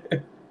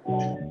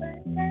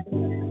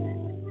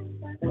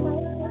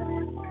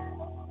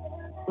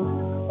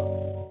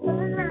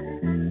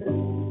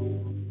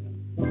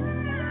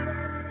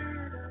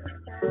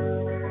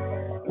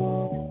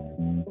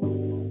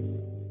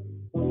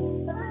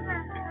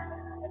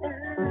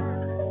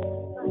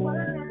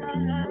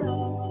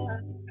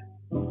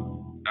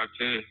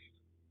 Okay.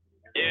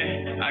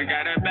 Yeah, I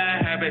got a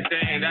bad habit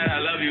saying that I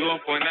love you up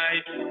all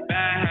night.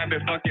 Bad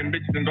habit fucking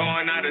bitches and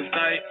going out of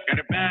sight.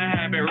 Got a bad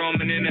habit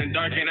roaming in the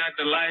dark and at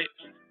the light.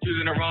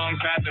 Choosing the wrong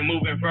path and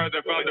moving further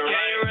from the right.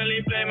 Can't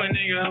really blame a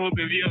nigga who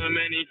been viewing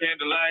many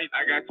candlelight.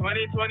 I got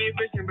 20/20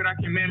 vision, but I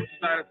can manage to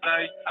side of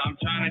sight. I'm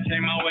trying to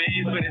change my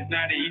ways, but it's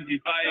not an easy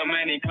fight. So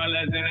many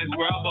colors in this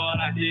world, but all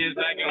I see is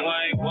black and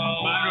white.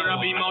 Whoa, bottled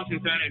up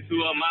emotions turn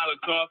into a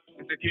Molotov.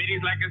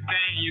 Insecurities like a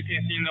stain, you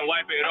can't seem to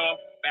wipe it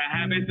off. Bad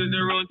habits is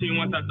a routine,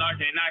 once I start,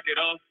 can't knock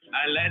it off.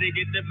 I let it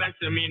get the best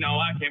of me,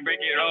 no, I can't break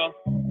it off.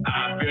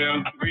 I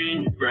feel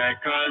regret,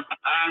 cause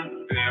I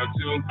fail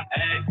to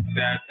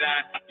accept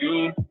that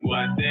you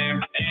was there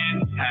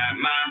and had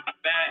my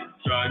back.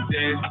 Drugged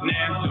this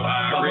name, so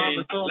I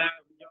relapsed.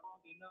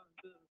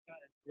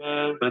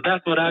 But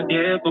that's what I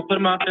get for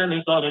putting my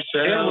feelings on the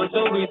shelf. It was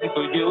so easy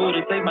for you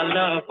to take my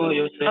love for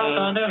yourself. I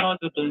found it hard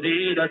to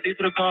believe I see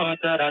through the cards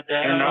that I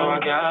dealt. And now I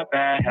got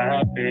bad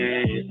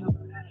habits.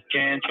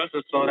 Can't trust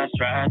a soul that's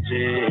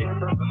tragic.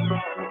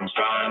 I'm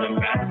trying to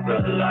master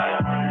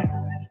life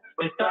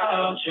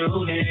without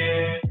you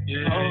here.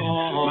 Yeah,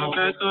 my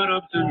best got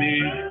up to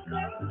me,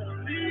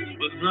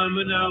 was none,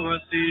 but now I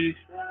see.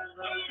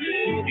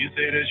 You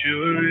say that you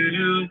were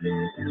real,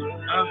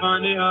 I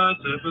find it hard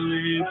to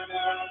believe.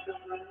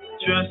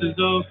 Trust is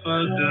all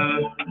fucked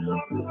up.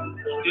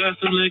 Got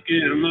some liquor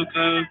in my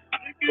cup.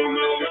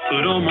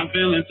 Put all my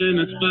feelings in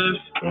a split.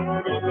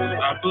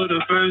 I put a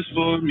first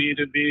for me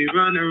to be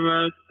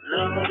runner-up.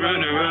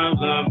 Runner-up,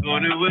 love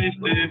gone and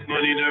wasted.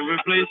 Money to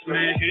replace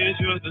me. Can't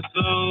trust the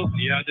soul.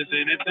 Yeah, just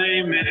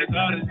entertainment. It's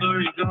how the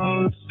story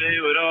goes. Stay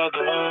with all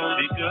the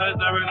hoes.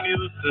 Because I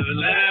refuse to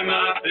let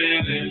my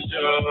feelings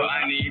show.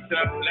 I need to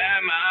let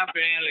my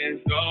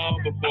feelings go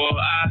before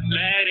I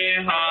let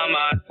it harm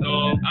my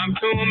soul. I'm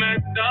too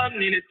messed up,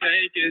 need to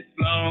take it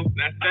slow.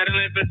 Not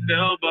settling for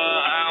silver,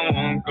 I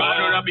won't go.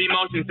 Bottled up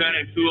emotions turn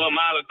into a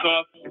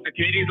Molotov.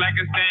 Insecurities like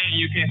a stain,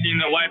 you can't seem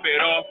to wipe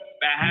it off.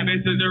 Bad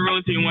habits is a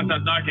routine, once I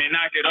start, can't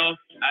knock it off.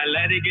 I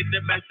let it get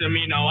the best of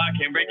me, no, I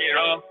can't break it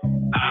off.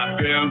 I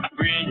feel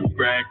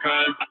regret,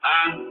 cause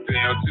I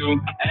failed to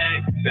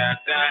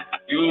accept that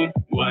you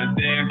was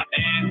there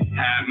and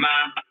had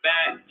my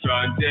back.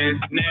 Drugs is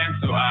near,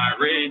 so I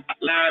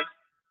relapsed.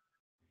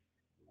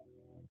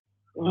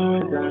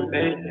 What was I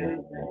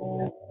thinking?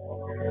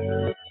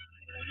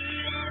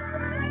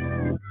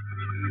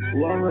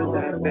 What was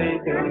I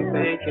thinking? I'm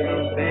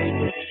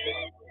thinking.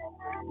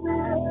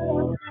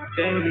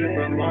 Thank you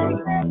for more.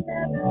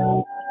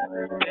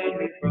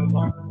 Thank you for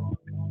more.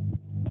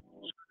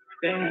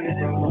 Thank you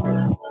for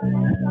more.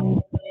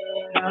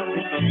 Thank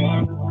you for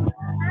more.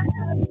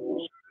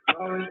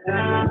 What was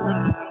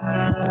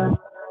that?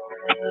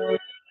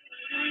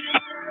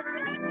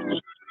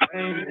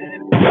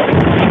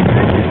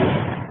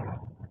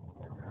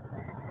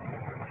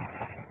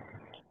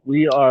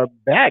 We are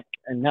back,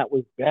 and that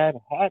was Bad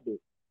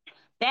Habits.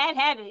 Bad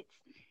habits.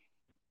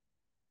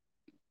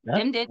 That's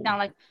Them did sound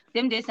like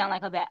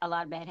a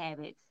lot of bad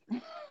habits.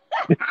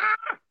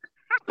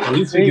 At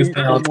least we can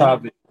stay on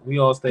topic. We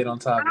all stayed on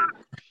topic.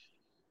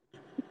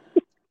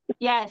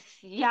 Yes,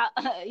 y'all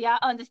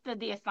understood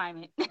the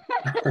assignment.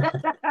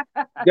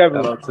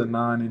 Shout out to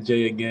Nan and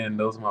Jay again.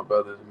 Those are my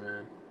brothers,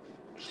 man.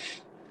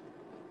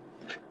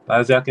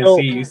 As y'all can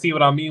see, you see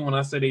what I mean when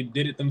I say they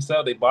did it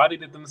themselves. They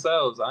bodied it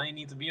themselves. I ain't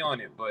need to be on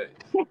it, but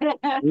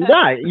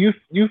nah, you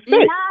fit.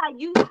 Nah,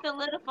 you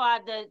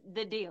solidified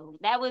the deal.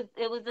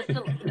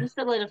 You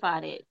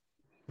solidified it.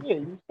 Yeah,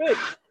 you fit.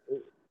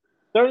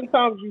 Certain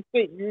times you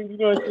fit. You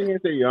know what I'm saying?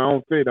 Say, I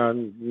don't fit.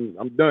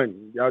 I'm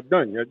done. Y'all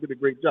done. Y'all did a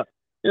great job.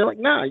 You're like,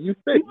 nah, you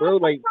fit, bro.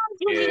 Like,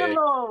 you need a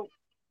little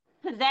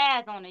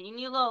pizzazz on it. You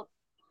need a little.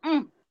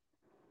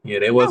 Yeah,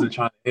 they wasn't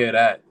trying to hear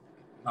that.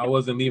 I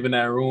wasn't leaving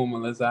that room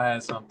unless I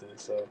had something.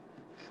 So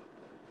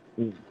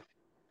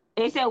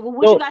they said, "Well,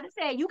 what you got to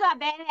say? You got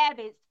bad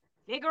habits.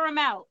 Figure them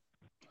out."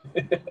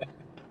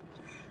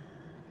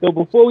 So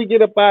before we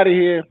get up out of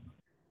here,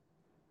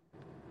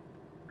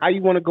 how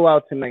you want to go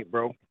out tonight,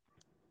 bro?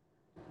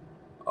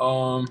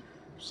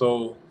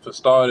 So for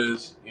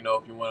starters, you know,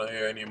 if you want to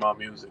hear any of my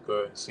music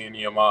or see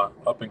any of my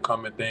up and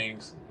coming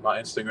things, my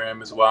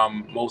Instagram is where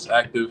I'm most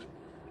active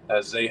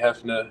as Zay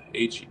Hefner,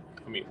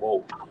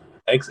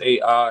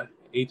 XAIHEFNER.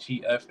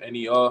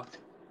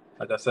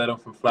 Like I said, I'm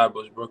from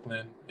Flatbush,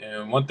 Brooklyn.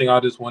 And one thing I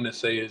just want to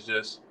say is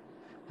just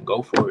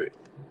go for it.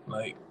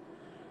 Like,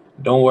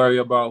 don't worry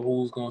about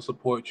who's going to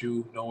support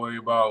you. Don't worry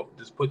about,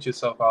 just put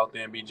yourself out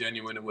there and be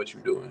genuine in what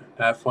you're doing.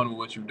 Have fun with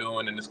what you're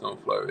doing, and it's going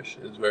to flourish.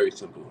 It's very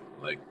simple.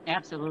 Like,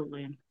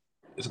 absolutely.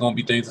 It's going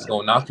to be things that's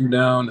going to knock you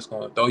down. It's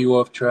going to throw you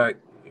off track.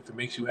 If it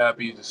makes you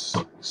happy, just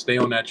stay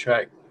on that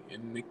track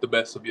and make the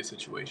best of your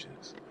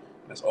situations.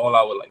 That's all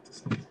I would like to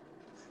say.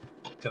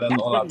 That's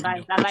all I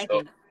like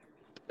it.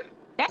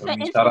 That's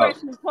an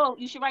inspirational quote.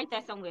 You should write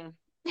that somewhere.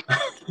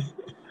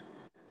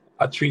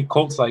 I treat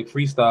quotes like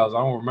freestyles.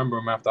 I don't remember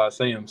them after I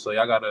say them, so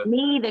y'all gotta.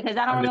 Me either, because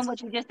I don't remember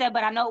what you just said,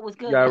 but I know it was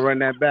good. You gotta run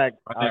that back.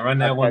 Run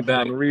that one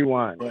back.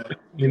 Rewind. But,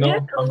 you know,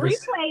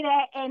 replay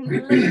that and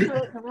listen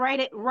to it.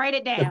 Write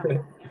it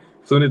down.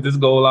 As soon as this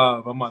go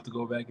live, I'm about to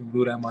go back and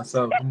do that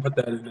myself. I'm gonna put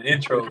that in the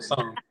intro or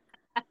something.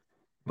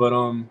 But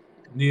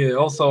yeah.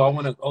 Also, I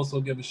want to also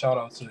give a shout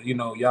out to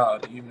y'all,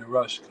 the Evening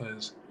Rush,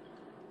 because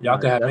y'all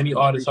can have any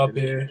artists up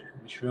here.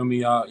 You feel me?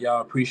 Y'all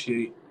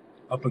appreciate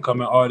up and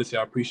coming artists.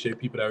 Y'all appreciate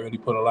people that really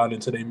put a lot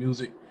into their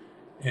music.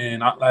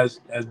 And as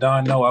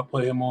Don know, I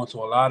put him on to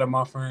a lot of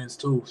my friends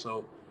too.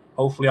 So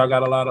hopefully I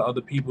got a lot of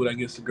other people that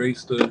gets the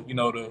grace to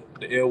the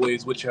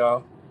airways with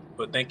y'all.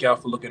 But thank y'all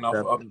for looking out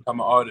for up and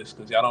coming artists,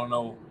 because y'all don't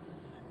know.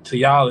 To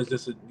y'all, it's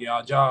just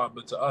y'all job,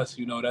 but to us,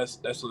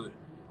 that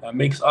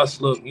makes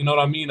us look. You know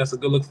what I mean? That's a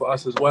good look for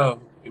us as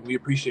well, and we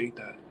appreciate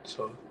that.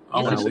 So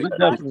I want to say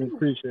definitely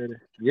appreciate it.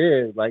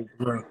 Yeah, like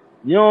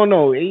you don't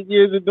know, 8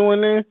 years of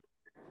doing this,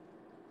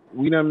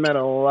 we done met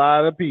a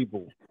lot of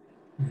people.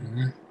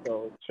 Mm-hmm.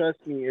 So trust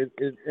me,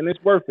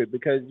 it's worth it,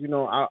 because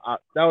that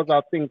was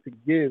our thing, to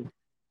give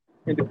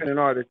independent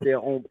artists their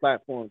own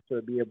platform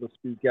to be able to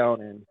speak out.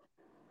 And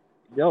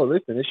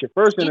listen, it's your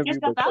first interview,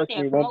 but trust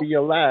me, it won't be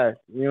your last.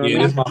 You know what I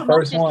mean? This is my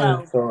first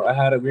one, so I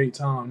had a great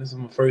time. This is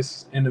my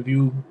first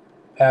interview.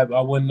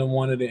 I wouldn't have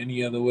wanted it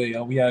any other way.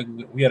 We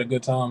had a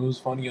good time. It was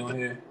funny on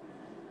here.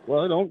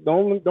 Well,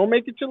 don't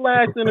make it your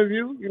last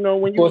interview.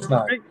 When you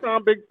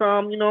big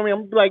time. You know what I mean?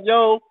 I'm like,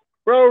 yo,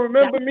 bro,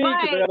 remember me?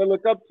 Because I gotta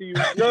look up to you.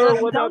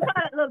 Yo, what up?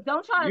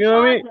 Don't try to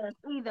charge us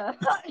either.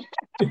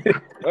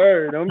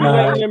 Don't be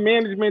letting your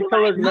management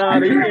tell us, nah,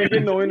 they can't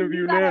get no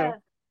interview now.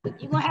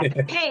 You're gonna have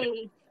to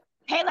pay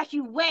like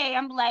you weigh.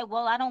 I'm like,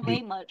 well, I don't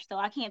weigh much, so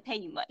I can't pay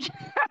you much.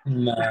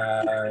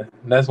 Nah,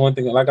 that's one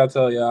thing. Like I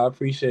tell y'all, I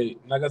appreciate.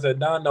 Like I said,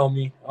 Don know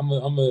me. I'm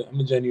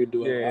a genuine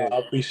dude. Yeah. I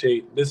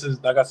appreciate. This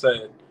is, like I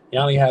said,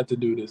 y'all ain't had to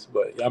do this,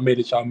 but y'all made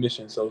it y'all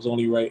mission, so it's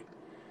only right.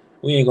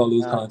 We ain't gonna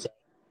lose contact.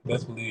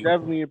 Best believe.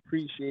 Definitely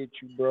appreciate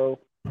you, bro.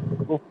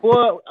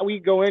 Before we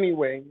go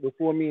anyway,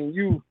 before me and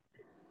you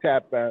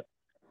tap out,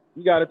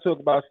 we gotta talk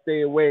about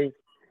Stay Away,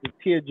 the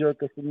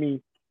tearjerker for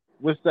me.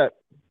 What's up?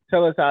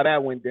 Tell us how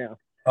that went down.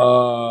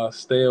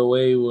 Stay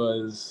Away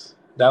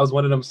that was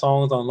one of them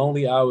songs on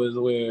Lonely Hours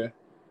where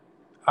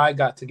I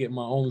got to get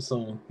my own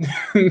song.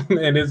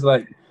 And it's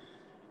like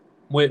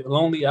with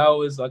Lonely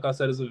Hours, like I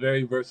said, it's a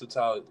very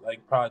versatile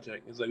like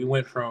project. It's like we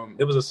went from,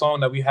 it was a song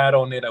that we had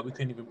on there that we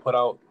couldn't even put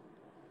out,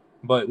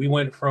 but we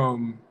went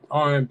from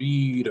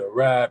R&B to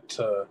rap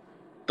to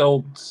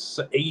dope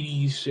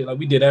 80s shit. Like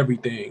we did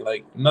everything.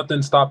 Like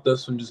nothing stopped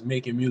us from just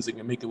making music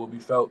and making what we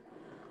felt.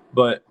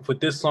 But with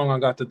this song, I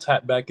got to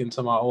tap back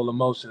into my old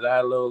emotions. I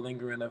had a little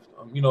lingering,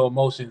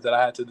 emotions that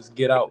I had to just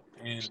get out.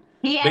 And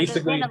He had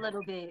basically, to vent a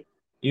little bit.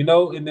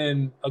 and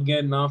then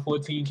again,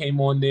 914 came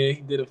on there.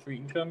 He did a free,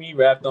 you feel me? He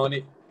rapped on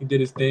it. He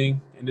did his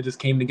thing, and it just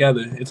came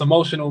together. It's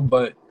emotional,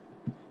 but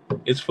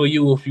it's for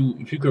you if you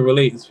can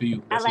relate. It's for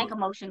you. I like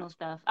emotional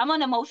stuff. I'm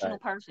an emotional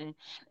person,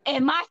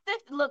 and my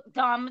sister. Look,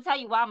 Don, I'm gonna tell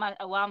you why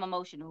I'm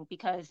emotional,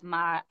 because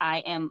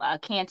I am a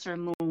Cancer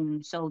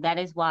moon, so that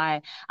is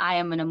why I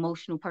am an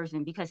emotional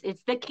person, because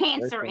it's the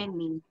Cancer in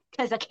me.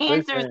 Because the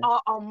Cancers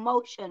are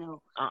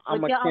emotional.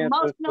 I'm a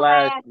Cancer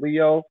 /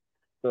 Leo,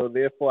 so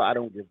therefore I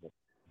don't give a.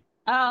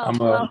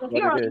 Well,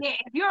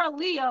 if you're a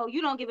Leo,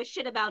 you don't give a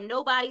shit about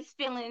nobody's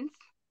feelings.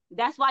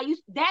 That's why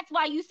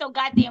you so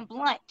goddamn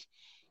blunt.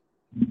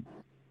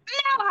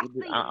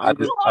 I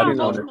just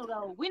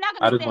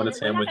want to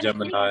say I'm a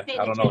Gemini.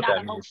 I don't know what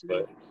that means,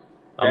 but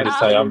I'm just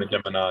telling you I'm a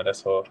Gemini.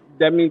 That's all.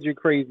 That means you're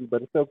crazy,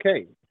 but it's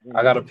okay.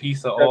 I got a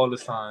piece of all the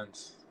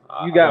signs.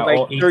 You got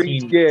like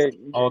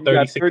 30, all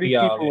 36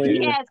 people.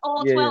 He has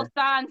all 12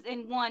 signs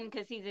in one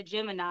because he's a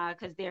Gemini,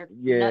 because they're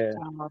nut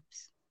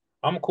jobs.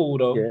 I'm cool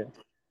though. Yeah.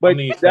 But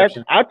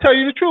I'll tell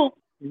you the truth.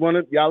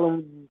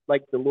 Y'all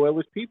like the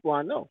loyalist people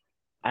I know.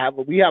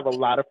 We have a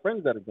lot of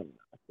friends that are Gemini.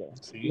 So.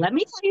 Let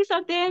me tell you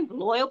something.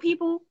 Loyal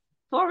people,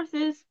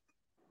 Tauruses.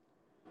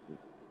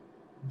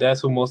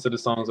 That's what most of the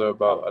songs are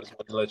about. I just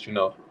want to let you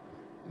know.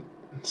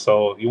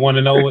 So you want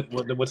to know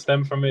what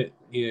stemmed from it?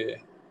 Yeah.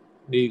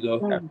 There you go.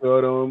 I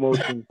feel the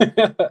emotions.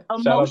 Shout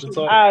out to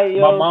Taurus.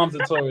 My mom's a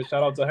Taurus.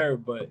 Shout out to her.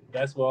 But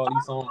that's where all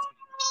these songs.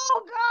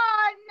 Oh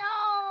God,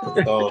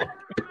 no! So,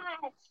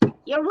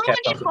 you're ruining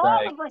it for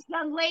all of us,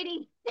 young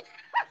lady.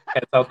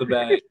 Cats out the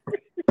bag.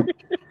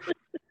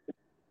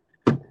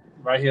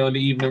 Right here on the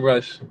Evening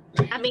Rush.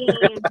 I mean,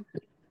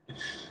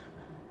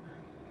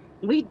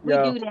 we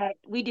do that.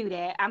 We do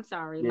that. I'm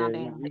sorry, my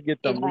bad. We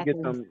get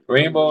them.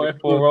 Rainbow in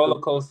for a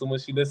roller coaster when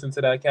she listened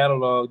to that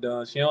catalog.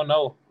 She don't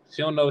know.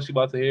 She don't know what she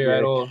about to hear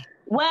at all.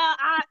 Well,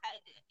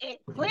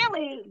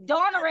 clearly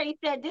Dawn already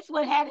said this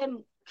one had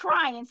him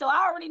crying, so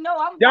I already know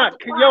I'm.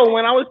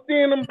 When I was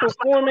seeing him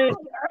performing,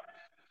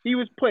 he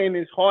was putting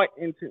his heart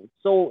into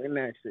soul in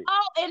that shit.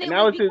 Oh, and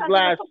that was his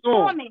last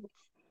song.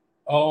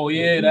 Oh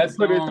yeah, that's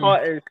put his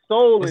heart and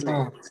soul in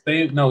it.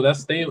 That's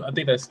Stay. I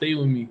think that's Stay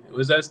With Me.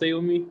 Was that Stay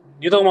With Me?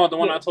 You talking about the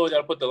one I told you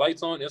I put the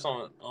lights on? It's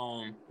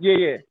on.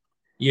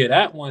 Yeah,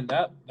 that one.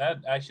 That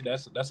actually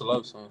that's a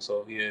love song.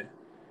 So yeah,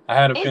 I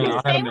had a feeling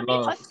I had him in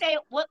love.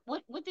 What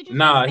did you?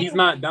 Nah, he's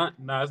not Don.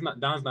 Nah, it's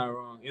not Don's not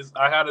wrong.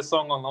 I had a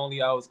song on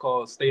Lonely Hours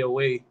called Stay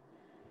Away,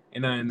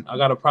 and then I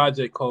got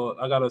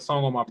a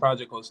song on my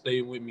project called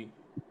Stay With Me.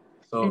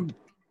 So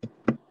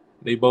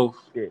they both.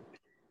 Yeah.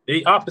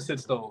 They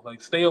opposites though.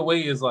 Like Stay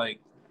Away is like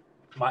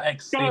my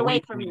ex. Stay away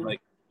from me. Like,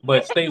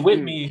 but Stay With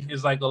Me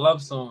is like a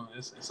love song.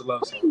 It's a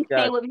love song.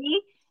 Stay With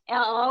Me.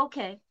 Oh,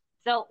 okay.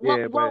 So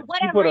whatever.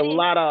 You put a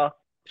lot of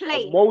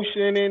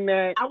emotion in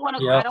that. I don't want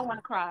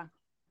to cry.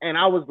 And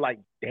I was like,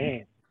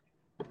 damn.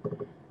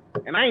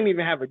 And I didn't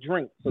even have a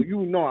drink, so I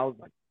was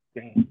like,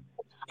 damn.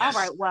 All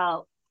right.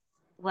 Well.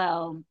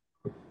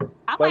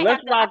 I might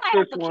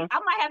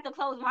have to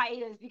close my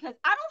ears because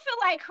I don't feel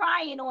like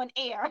crying on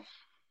air.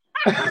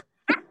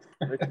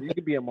 You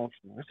can be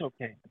emotional. It's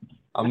okay.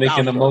 I'm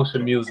making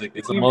emotion music.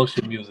 It's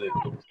emotion music.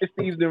 It's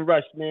the Evening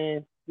Rush,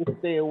 man. Just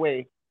stay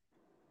away.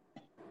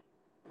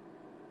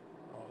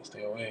 Oh,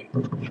 stay away.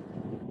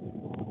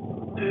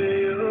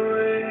 Stay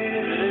away.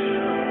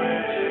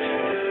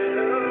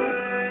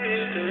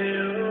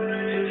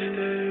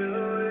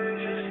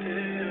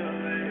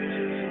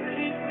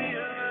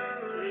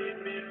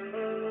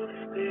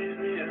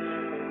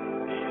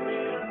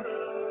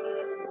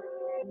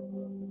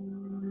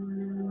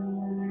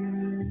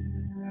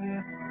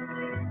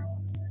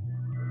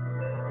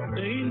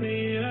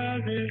 Lately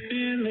I've been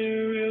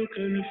feeling real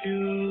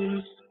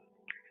confused.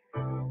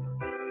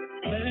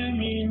 Let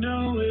me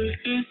know if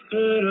it's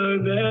good or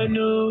bad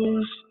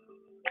news.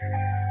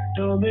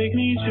 Don't make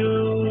me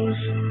choose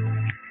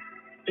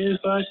if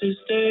I should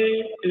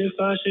stay, if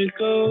I should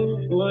go.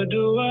 What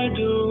do I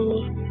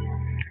do?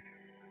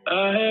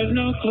 I have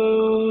no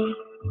clue.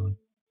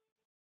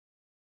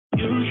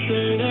 You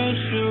say that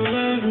you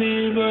love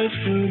me, but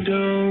you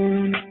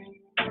don't.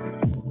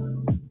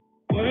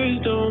 Words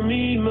don't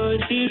mean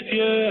much if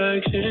your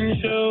action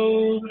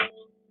shows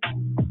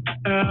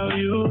how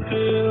you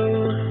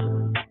feel.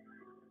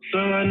 So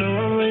I know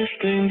I'm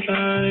wasting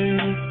time.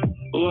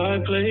 Why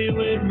play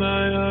with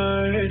my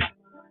heart?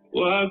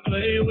 Why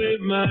play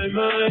with my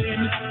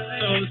mind?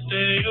 So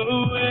stay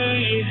away.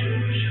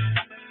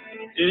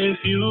 If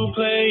you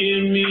play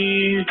in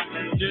me,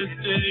 just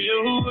stay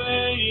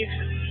away.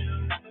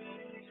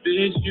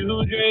 Bitch, you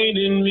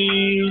draining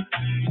me.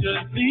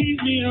 Just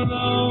leave me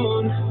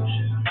alone.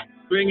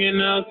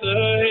 Bringing out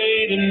the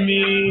hate in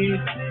me.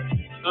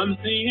 I'm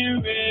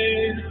seeing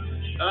red.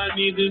 I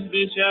need this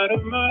bitch out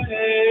of my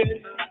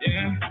head.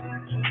 Yeah.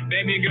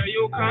 Baby girl,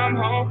 you come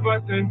home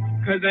fussing,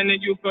 cause that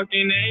nigga you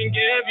fucking ain't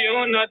give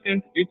you nothing.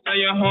 You tell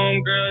your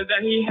homegirls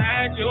that he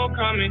had you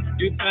coming.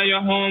 You tell your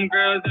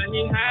homegirls that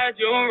he had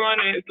you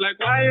running. It's like,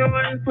 why you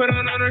always put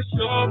on a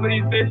show for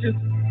these bitches?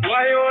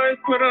 Why you always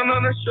put on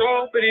a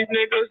show for these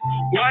niggas?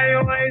 Why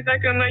you always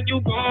acting like you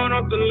gone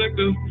off the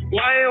liquor?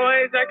 Why you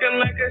always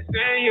acting like a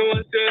saying you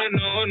want to?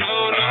 No.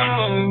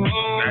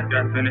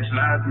 That finished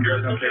last,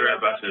 girls don't care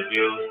about your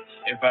views.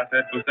 If I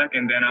said for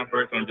second, then I'm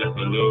first, I'm just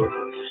a lose.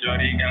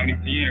 Shorty got me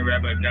seeing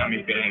red, but got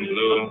me feeling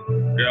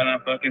blue. Girl,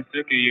 I'm fucking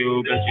sick of you,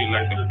 bet you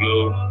like the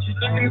flu. She's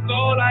sucking the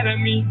soul out of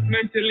me,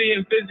 mentally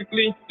and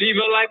physically. Leave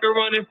her like a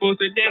running fool,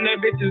 so damn, that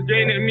bitch is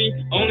draining me.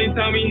 Only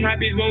time we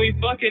happy is when we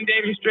fucking,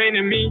 damn, you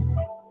straining me.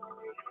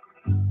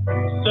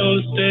 So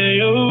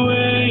stay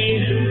away.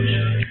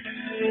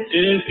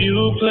 If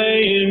you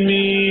playing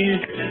me,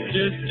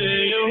 just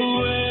stay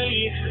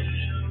away.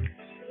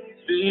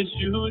 Bitch,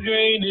 you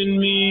draining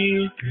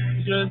me.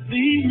 Just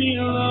leave me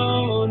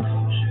alone.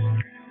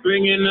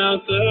 Bringing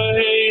out the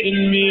hate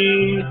in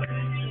me.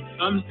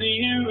 I'm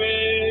seeing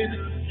red.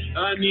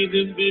 I need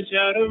this bitch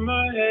out of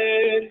my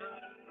head.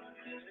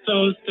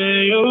 So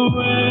stay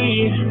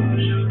away.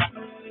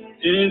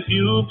 If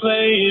you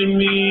playing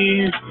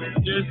me,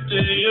 just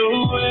stay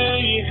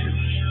away.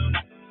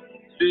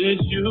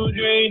 Bitch, you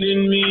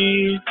draining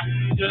me.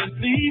 Just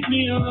leave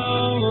me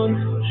alone.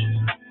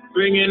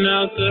 Bringing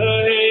out the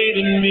hate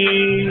in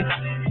me.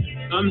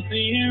 I'm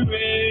seeing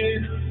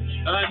red.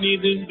 I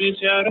need this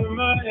bitch out of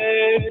my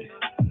head.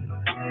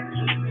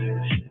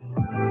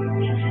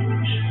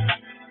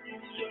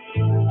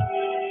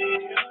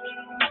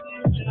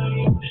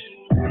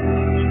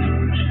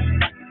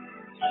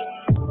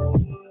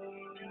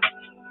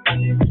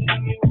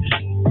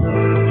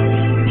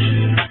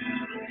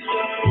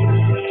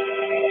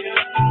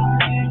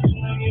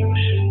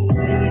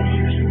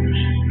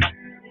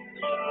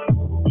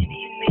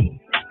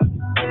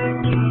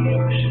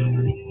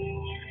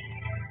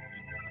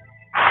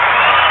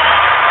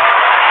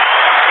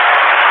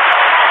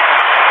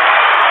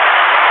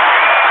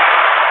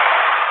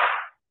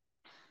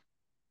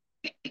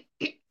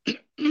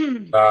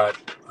 I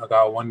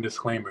got one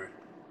disclaimer.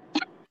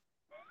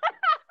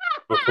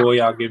 Before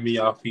y'all give me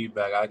y'all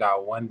feedback, I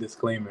got one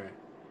disclaimer.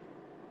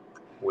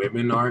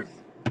 Women aren't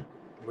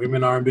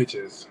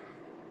bitches.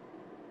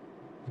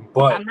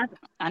 But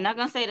I'm not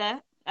gonna say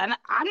that. I'm not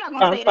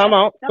gonna say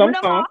that.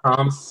 Sometimes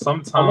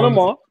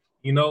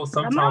you know,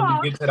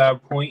 sometimes you get to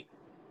that point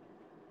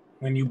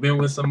when you've been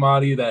with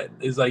somebody that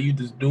is like you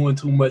just doing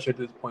too much at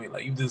this point.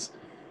 Like you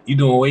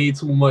doing way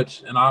too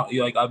much, and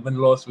I've been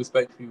lost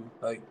respect for you.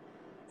 Like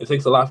it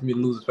takes a lot for me to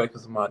lose respect for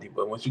somebody,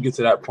 but once you get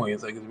to that point,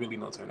 it's like it's really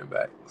no turning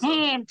back. So.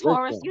 Damn,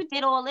 Taurus, you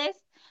did all this.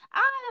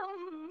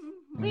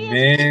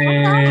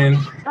 Man,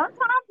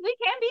 sometimes we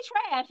can be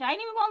trash. I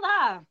ain't even gonna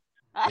lie.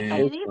 I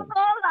ain't even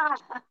gonna lie.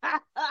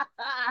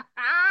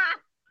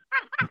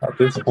 At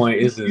this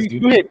point, it's just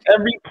you hit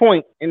every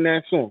point in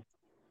that song.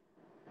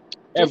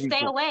 Just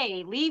stay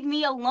away. Leave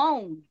me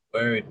alone.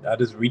 Word. I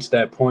just reached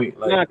that point.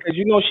 Like, nah, because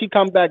you know she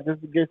come back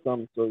just to get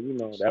something, so you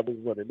know that was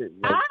what it is.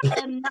 Like, I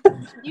am not.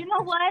 You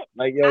know what?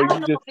 Like yo, you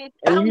just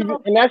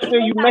and that's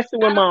where you messing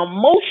with my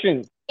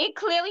emotions. It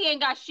clearly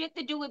ain't got shit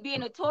to do with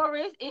being a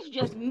Taurus. It's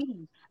just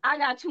me. I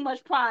got too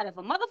much pride. If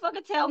a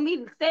motherfucker tell me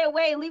to stay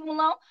away and leave him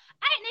alone,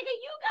 hey nigga,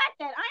 you got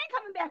that. I ain't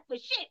coming back for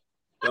shit.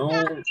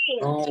 Don't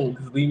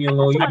just leave me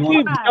alone. I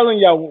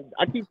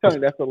keep telling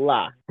you that's a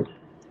lie.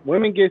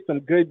 Women get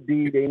some good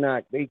deed, they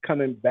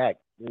coming back.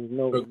 There's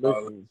no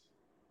listen.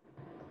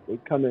 They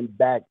coming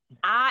back.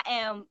 I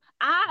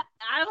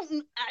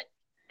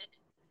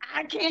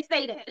can't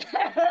say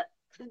that.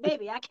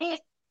 Baby, I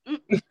can't.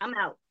 I'm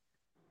out.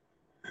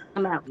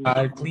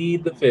 I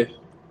plead the fifth.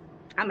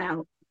 I'm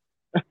out.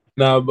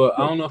 Nah, but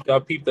I don't know if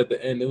y'all peeped at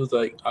the end. It was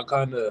like I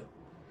don't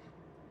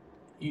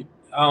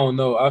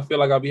know. I feel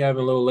like I'll be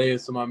having little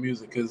layers to my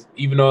music because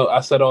even though I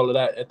said all of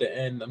that at the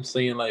end, I'm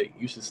saying like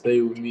you should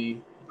stay with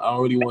me. I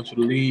don't really want you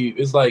to leave.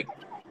 It's like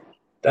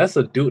that's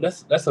a dude.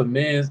 That's a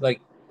man's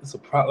like. It's a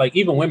like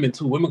even women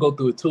too. Women go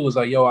through it too. It's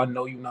like, yo, I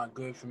know you're not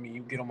good for me.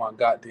 You get on my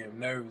goddamn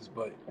nerves,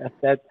 but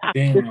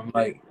damn, I'm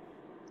like,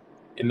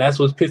 and that's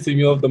what's pissing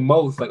me off the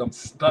most. Like I'm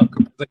stuck.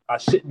 Like, I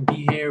shouldn't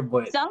be here,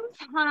 but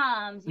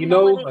sometimes you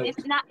know what, like,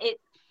 it's not.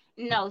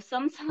 No,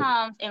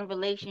 sometimes in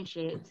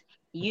relationships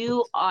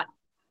you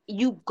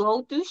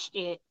go through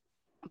shit,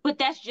 but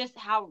that's just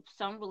how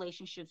some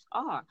relationships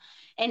are,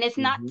 and it's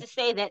not to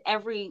say that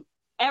every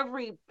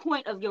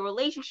point of your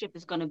relationship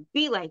is going to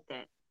be like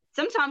that.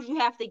 Sometimes you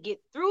have to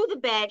get through the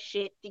bad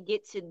shit to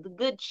get to the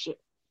good shit.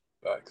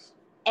 Facts.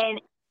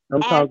 And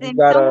sometimes you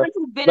gotta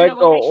let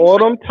go all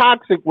them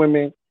toxic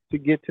women to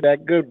get to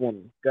that good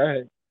woman. Go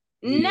ahead.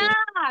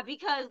 Nah,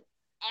 because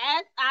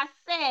as I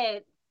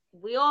said,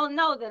 we all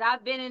know that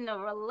I've been in a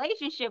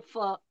relationship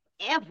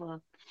forever.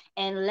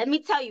 And let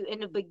me tell you, in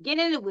the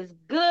beginning, it was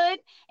good.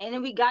 And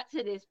then we got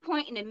to this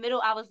point in the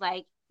middle. I was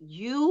like,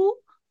 you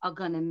are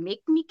going to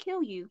make me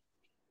kill you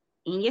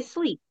in your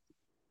sleep.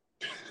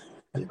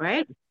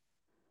 Right?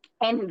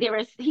 And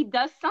he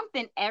does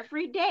something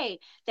every day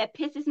that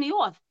pisses me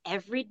off.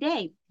 Every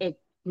day. It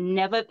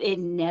never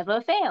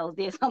fails.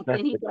 There's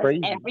something he does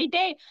every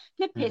day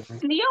that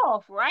pisses me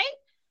off, right?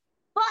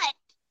 But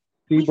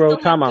see, bro,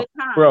 time out.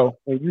 Bro,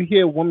 when you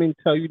hear women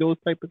tell you those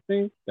type of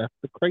things, that's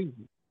the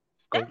crazy.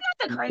 That's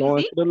not the crazy.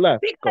 Going to the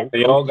left.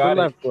 They all got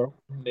it, bro.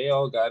 They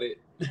all got it.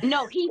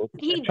 No, he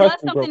does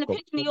something to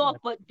piss me off,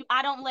 but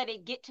I don't let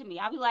it get to me.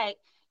 I'll be like,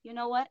 you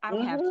know what? I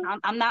don't have time.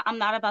 I'm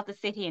not about to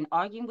sit here and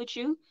argue with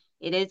you.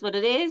 It is what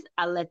it is.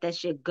 I let that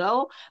shit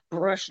go,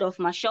 brush it off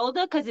my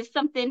shoulder because it's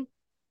something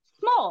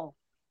small,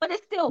 but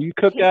it's still. You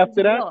cook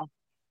after that? Off.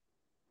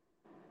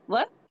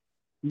 What?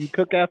 You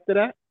cook after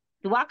that?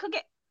 Do I cook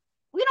it?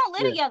 We don't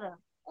live together.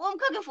 What I'm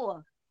cooking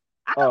for?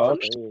 I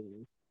cook for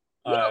me.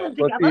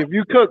 But see, if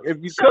you cook,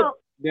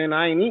 then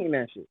I ain't eating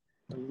that shit.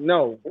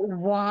 No.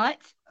 What?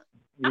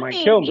 You might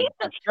kill me.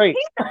 I'm straight.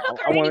 I'm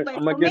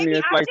gonna give me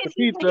a slice of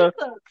pizza,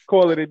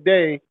 call it a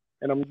day,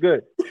 and I'm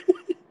good.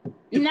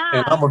 Nah,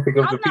 and I'm gonna pick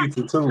up the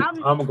pizza too.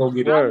 I'm gonna go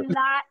get it. I'm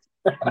not.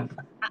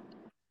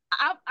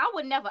 I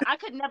would never. I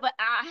could never.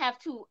 I have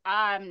too.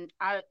 I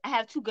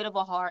have too good of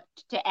a heart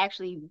to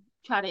actually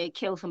try to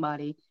kill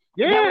somebody.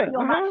 Yeah,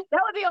 that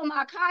would be on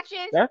my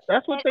conscience.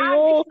 That's what they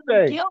all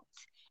say. Guilt,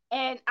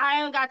 and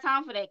I ain't got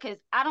time for that because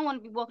I don't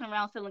want to be walking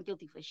around feeling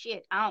guilty for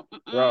shit. I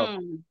don't. Bro,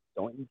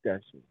 don't eat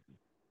that shit.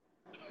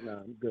 No,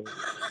 I'm good.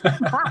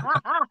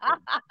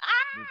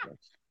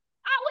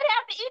 I would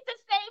have to eat the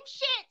same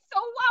shit. So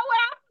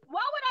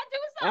why would I do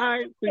something? All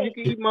right, so you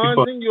can eat mine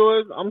and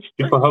yours. I'm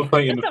straight. Put her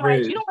plate in the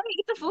fridge. You don't want to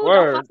eat the food?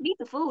 Don't fucking eat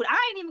the food.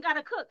 I ain't even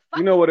gotta cook.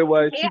 You know what it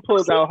was? She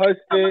pulled out her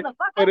shit,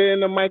 put it in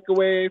the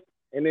microwave,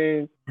 and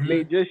then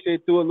made your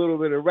shit, threw a little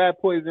bit of rat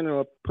poison,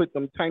 or put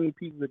some tiny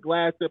pieces of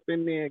glass up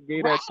in there, and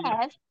gave that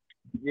to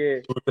you.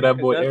 Yeah. To that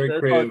boy Eric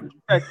Crib.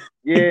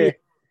 Yeah.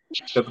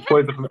 Got the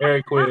poison from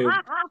Eric Crib.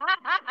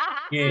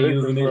 He ain't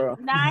using it.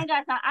 Nah, I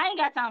ain't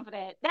got time for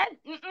that. That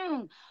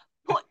poison.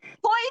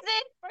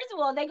 First of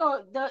all,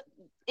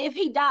 if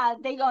he dies,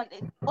 they go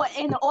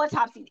in the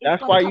autopsy.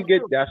 That's why you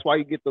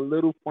get the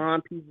little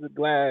fine pieces of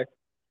glass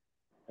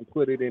and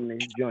put it in the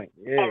joint.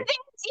 Yeah. And then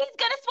he's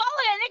gonna swallow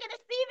it. And they're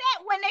gonna see that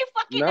when they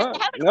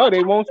fucking no,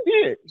 they won't see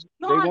it.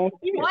 They won't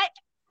see it.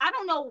 I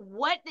don't know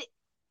what.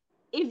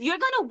 If you're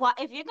gonna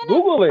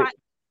Google it.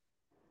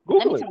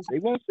 Google it. They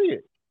won't see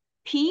it.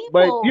 People.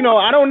 But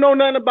I don't know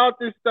nothing about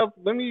this stuff.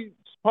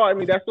 Pardon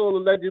me. That's all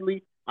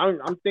allegedly.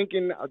 I'm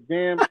thinking,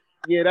 damn.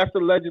 Yeah, that's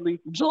allegedly.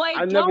 Joy,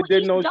 I never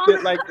did no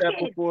shit like that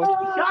before.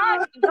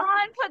 John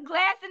put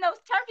glass in those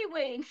turkey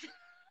wings.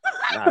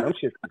 Nah, them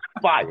shit's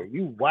fire.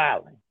 You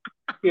wildin'.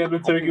 Yeah, the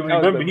turkey wings.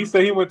 Remember, he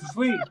said he went to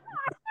sleep.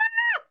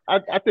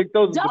 I think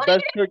those are the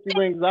best turkey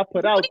wings I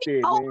put out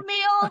there, man.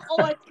 Oatmeal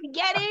or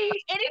spaghetti,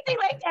 anything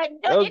like that.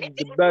 Those are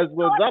the best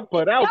ones I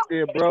put out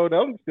there, bro.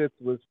 Them shits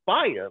was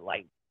fire.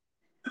 Like,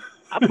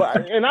 I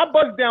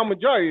buzzed down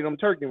majority of them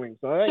turkey wings,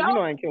 so I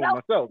ain't killing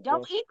myself.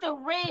 Don't eat the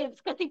ribs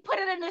because he put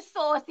it in the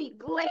sauce. He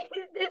glazed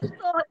this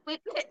sauce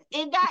with it.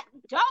 Don't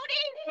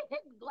eat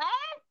it.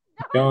 Glass.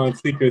 John's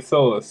secret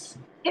sauce.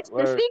 It's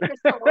the secret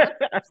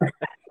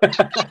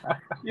sauce.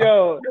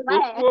 Yo,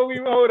 before we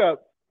hold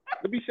up,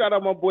 let me shout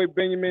out my boy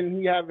Benjamin.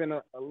 He having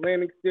an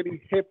Atlantic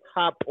City hip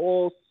hop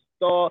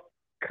all-star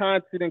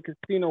concert and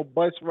casino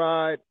bus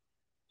ride,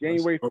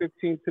 January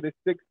 15th to the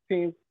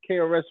 16th.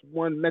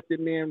 KRS-One, Method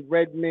Man,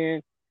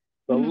 Redman,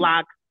 The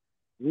Lox,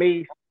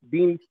 Mace,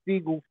 Beanie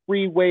Siegel,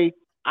 Freeway.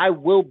 I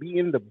will be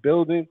in the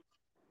building.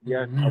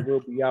 Yes, I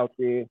will be out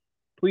there.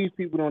 Please,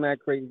 people, don't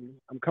act crazy.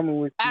 I'm coming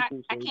with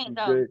people. I can't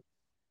go. Good.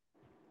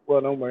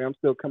 Well, don't worry. I'm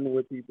still coming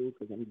with people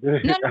because I'm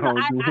good. No.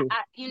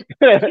 You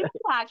know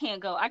I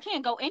can't go. I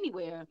can't go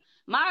anywhere.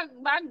 My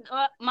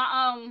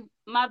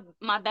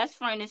best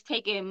friend is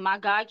taking my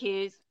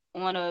godkids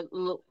on a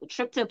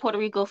trip to Puerto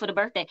Rico for their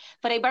birthday.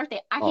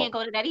 I can't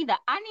go to that either.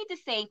 I need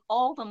to save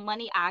all the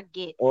money I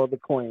get. All the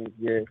coins,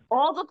 yeah.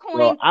 All the coins.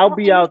 Well, I'll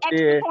be out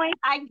there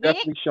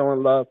definitely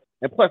showing love.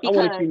 And plus, I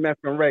want to see Meth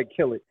and Red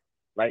kill it.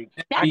 Like,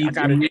 I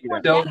gotta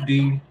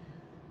see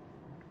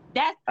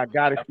that. I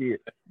gotta see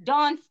it.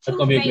 Dawn's That's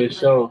gonna be a good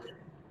show.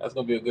 That's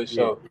gonna be a good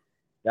show.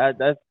 That's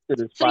fire.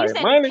 So you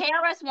said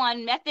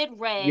KRS-One, Method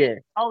Red. Yeah.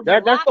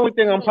 That's the only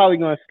thing I'm probably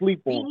gonna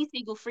sleep on.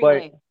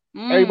 But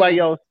everybody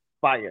else,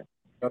 fire.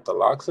 Got the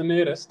Lox in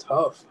there. That's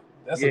tough.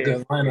 That's a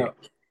good lineup.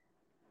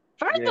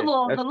 First of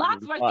all, the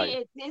Lox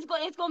versus it's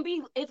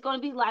gonna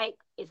be like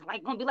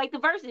the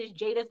verses.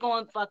 Jada's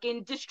going to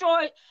fucking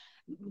destroy,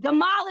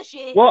 demolish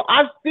it. Well,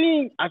 I've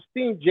seen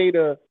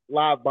Jada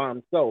live by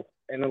himself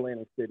in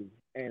Atlantic City,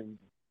 and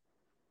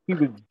he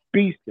was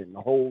beasting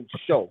the whole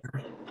show.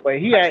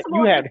 But you had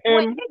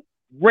him,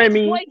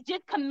 Remy. Boy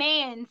just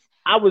commands.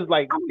 I was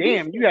like,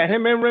 damn, you had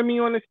him and Remy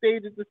on the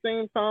stage at the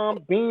same time.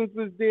 Beans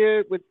was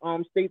there with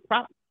State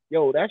Prop.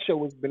 Yo, that show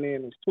was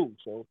bananas too.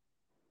 So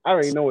I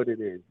already know what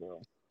it is,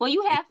 bro. Well,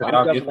 you have fun.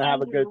 I'm definitely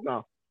have a good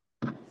time.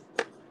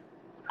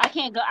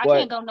 can't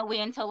go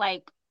nowhere until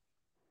like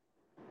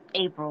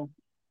April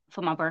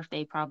for my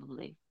birthday,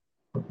 probably.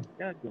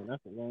 God damn,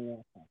 that's a long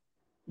ass time.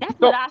 That's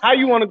So what I how say.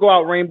 you want to go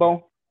out,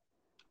 Rainbow?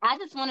 I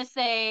just want to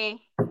say,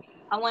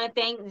 I want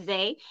to thank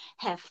Zay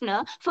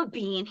Hefner for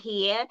being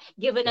here,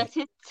 giving us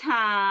his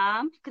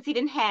time because he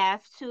didn't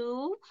have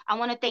to. I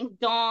want to thank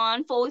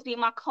Dawn for always being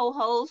my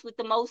co-host with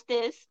the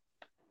mostest.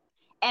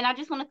 And I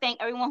just want to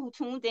thank everyone who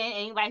tuned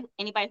in,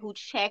 anybody who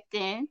checked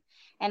in.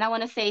 And I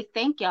want to say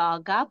thank y'all.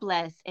 God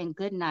bless and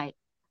good night.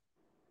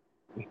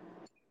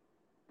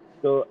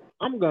 So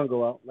I'm going to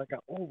go out like I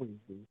always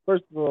do.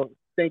 First of all,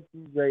 thank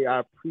you, Zay. I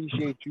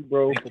appreciate you,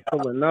 bro, for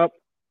pulling up.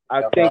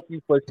 I thank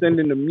you for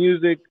sending the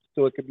music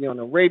so it could be on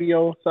the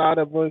radio side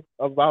of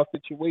our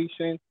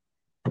situation.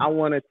 I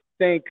want to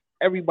thank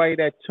everybody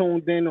that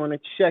tuned in on the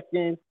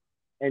check-in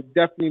and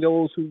definitely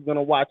those who's going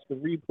to watch the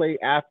replay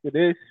after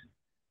this.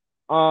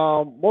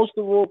 Most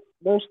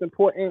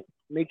important,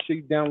 make sure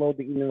you download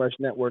the Evening Rush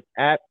Network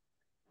app.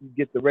 You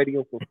get the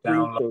radio for free.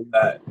 So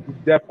you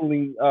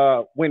definitely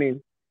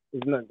winning.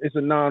 It's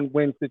a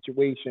non-win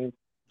situation.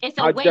 It's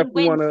a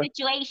win-win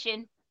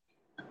situation.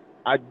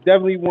 I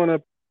definitely want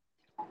to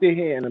sit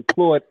here and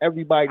applaud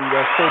everybody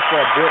that so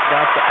far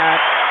got the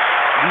app.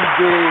 We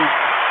did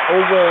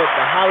over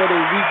the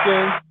holiday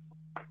weekend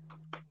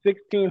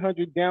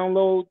 1,600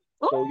 downloads.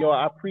 Ooh. So y'all,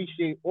 I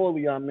appreciate all of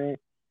y'all, man.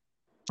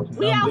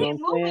 We out here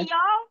moving,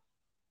 y'all.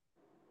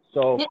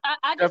 So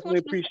I definitely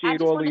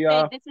appreciate all of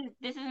y'all.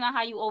 This is not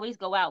how you always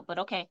go out, but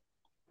okay.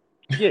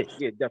 Yeah,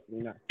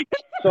 definitely not.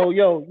 So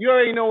yo, you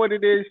already know what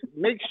it is.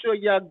 Make sure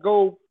y'all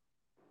go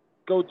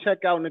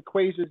check out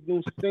Nequasia's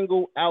new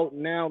single out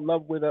now,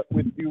 Love With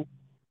You.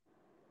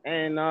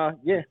 And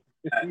this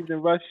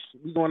Evening Rush,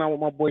 we going on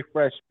with my boy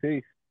Fresh.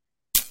 Peace.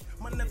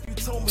 My nephew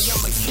told me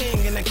I'm a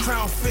king and that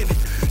crown fitted.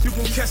 You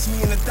can catch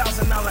me in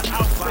 $1,000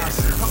 outfit.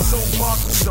 I'm so boss.